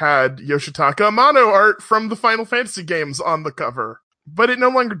Yoshitaka Amano art from the Final Fantasy games on the cover. But it no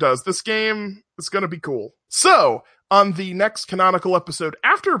longer does. This game is going to be cool. So, on the next canonical episode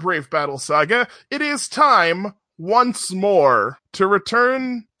after Brave Battle Saga, it is time once more to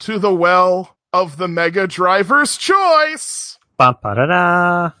return to the well of the Mega Driver's Choice.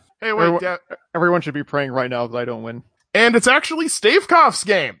 Ba-da-da. Hey, wait, Everyone should be praying right now that I don't win. And it's actually Stavekoff's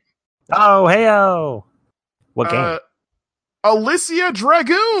game. Oh, hey-oh. What game? Alicia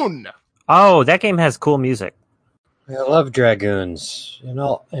Dragoon. Oh, that game has cool music. I love Dragoons in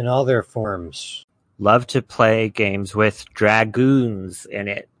all their forms. love to play games with dragoons in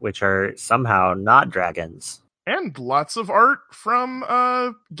it, which are somehow not dragons. And lots of art from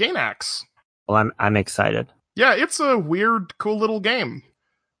Gainax. Well, I'm excited. Yeah, it's a weird, cool little game.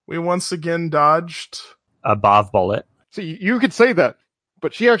 We once again dodged A Bov bullet. See, you could say that,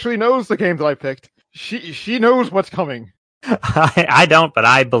 but she actually knows the game that I picked. She knows what's coming. I don't, but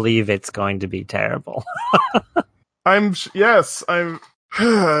I believe it's going to be terrible. There's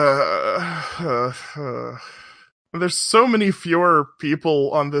so many fewer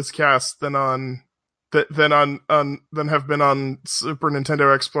people on this cast than have been on Super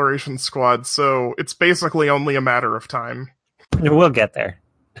Nintendo Exploration Squad, so it's basically only a matter of time. We'll get there.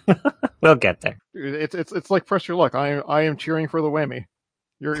 We'll get there. It's like press your luck. I am cheering for the whammy.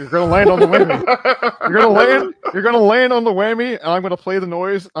 You're gonna land on the whammy. You're gonna land on the whammy, and I'm gonna play the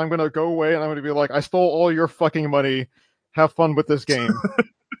noise. I'm gonna go away, and I'm gonna be like, I stole all your fucking money. Have fun with this game.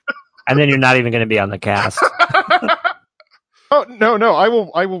 And then you're not even going to be on the cast. Oh no! I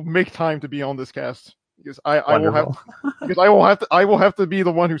will make time to be on this cast because I will have to be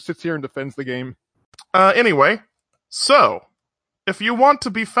the one who sits here and defends the game. Anyway, so if you want to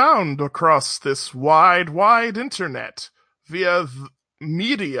be found across this wide internet via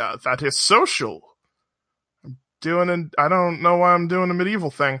media that is social, I don't know why I'm doing a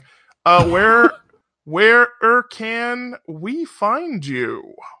medieval thing. Where can we find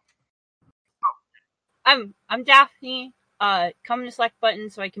you? I'm Daphne. Come to select button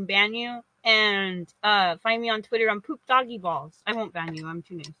so I can ban you. And find me on Twitter on Poop Doggy Balls. I won't ban you. I'm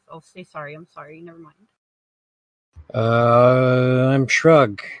too nice. I'll say sorry. I'm sorry. Never mind. I'm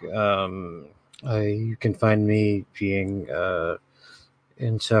Shrug. You can find me being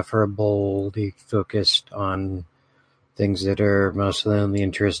insufferably focused on things that are mostly only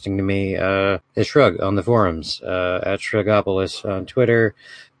interesting to me. It's Shrug on the forums, at Shrugopolis on Twitter,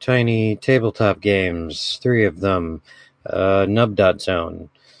 Tiny Tabletop Games, 3 of them, Nub.Zone.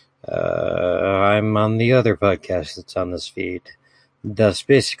 I'm on the other podcast that's on this feed, thus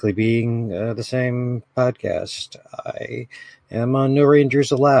basically being the same podcast. I am on No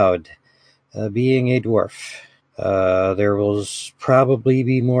Rangers Allowed, being a dwarf. There will probably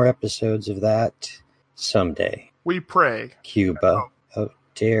be more episodes of that someday. We pray. Cuba, how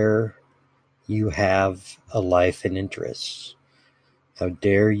dare you have a life and interests? How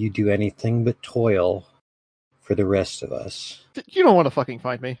dare you do anything but toil for the rest of us? You don't want to fucking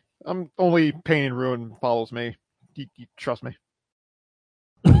find me. I'm only Pain and Ruin follows me. You trust me.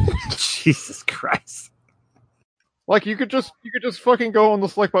 Jesus Christ. Like you could just fucking go on the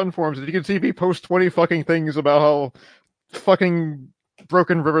select button forums and you can see me post 20 fucking things about how fucking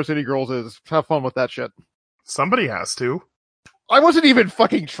broken River City Girls is. Have fun with that shit. Somebody has to. I wasn't even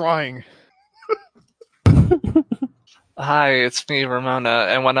fucking trying. Hi, it's me, Ramona,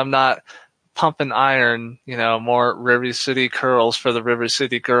 and when I'm not pumping iron, more River City curls for the River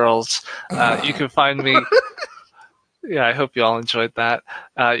City girls, you can find me. Yeah, I hope you all enjoyed that.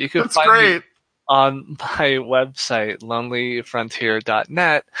 You can That's find great. me on my website,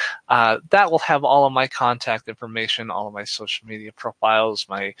 lonelyfrontier.net. That will have all of my contact information, all of my social media profiles,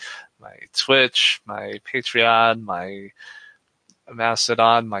 my Twitch, my Patreon, my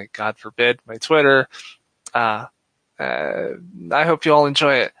Mastodon, my God forbid, my Twitter. I hope you all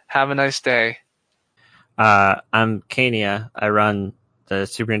enjoy it. Have a nice day. I'm Kania. I run the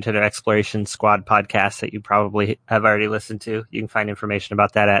Super Nintendo Exploration Squad podcast that you probably have already listened to. You can find information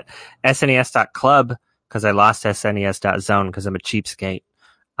about that at snes.club because I lost snes.zone because I'm a cheapskate.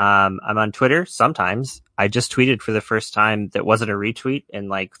 I'm on Twitter sometimes. I just tweeted for the first time that wasn't a retweet in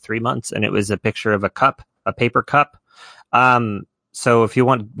like 3 months, and it was a picture of a paper cup. So if you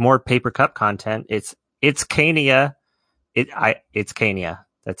want more paper cup content, it's Kania. It's Kania.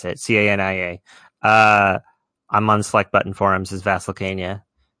 That's it. Cania. I'm on Select Button forums as Vassalcania.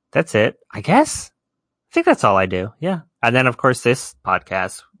 That's it, I guess. I think that's all I do. Yeah. And then of course this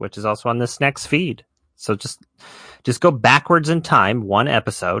podcast, which is also on this next feed. So just go backwards in time, 1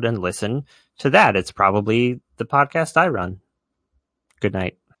 episode, and listen to that. It's probably the podcast I run. Good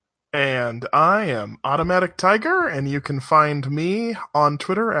night. And I am Automatic Tiger, and you can find me on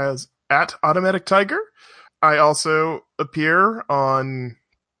Twitter as @AutomaticTiger. I also appear on,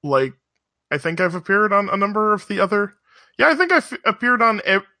 I think I've appeared on a number of the other... Yeah, I think I've appeared on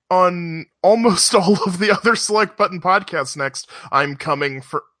almost all of the other Select Button podcasts next. I'm coming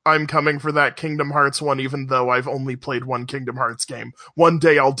for that Kingdom Hearts one, even though I've only played 1 Kingdom Hearts game. One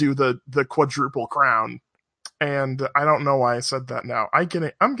day I'll do the quadruple crown. And I don't know why I said that now. I'm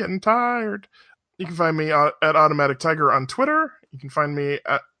getting tired. You can find me at Automatic Tiger on Twitter. You can find me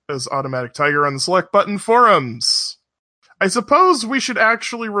as Automatic Tiger on the Select Button forums. I suppose we should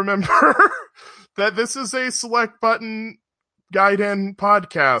actually remember that this is a Select Button Gaiden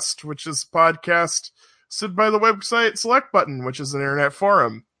podcast, which is podcast stood by the website Select Button, which is an internet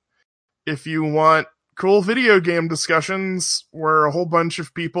forum. If you want cool video game discussions where a whole bunch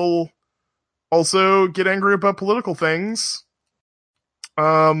of people also get angry about political things,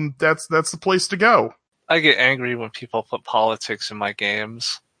 that's the place to go. I get angry when people put politics in my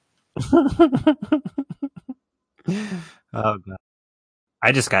games. Oh god.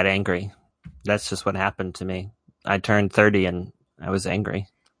 I just got angry. That's just what happened to me. I turned 30 and I was angry.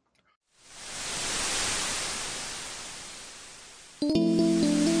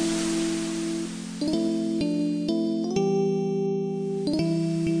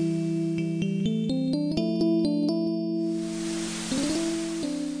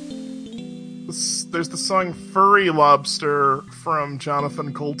 There's the song Furry Lobster from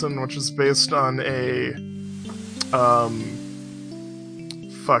Jonathan Coulton, which is based on a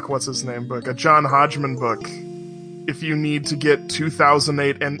what's his name book? A John Hodgman book. If you need to get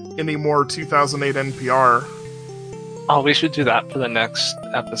 2008 and any more 2008 NPR. Oh, we should do that for the next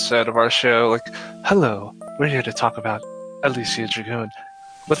episode of our show. Like, hello, we're here to talk about Alicia Dragoon.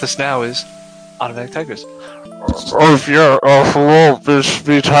 With us now is Automatic Tigers. Hello, this is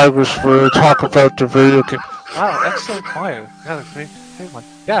me, Tigers, for talk about the video game. Wow, excellent choir. Yeah, great one.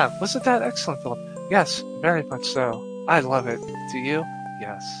 Yeah, wasn't that excellent, Philip? Yes, very much so. I love it. Do you?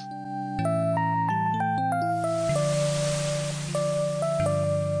 Yes.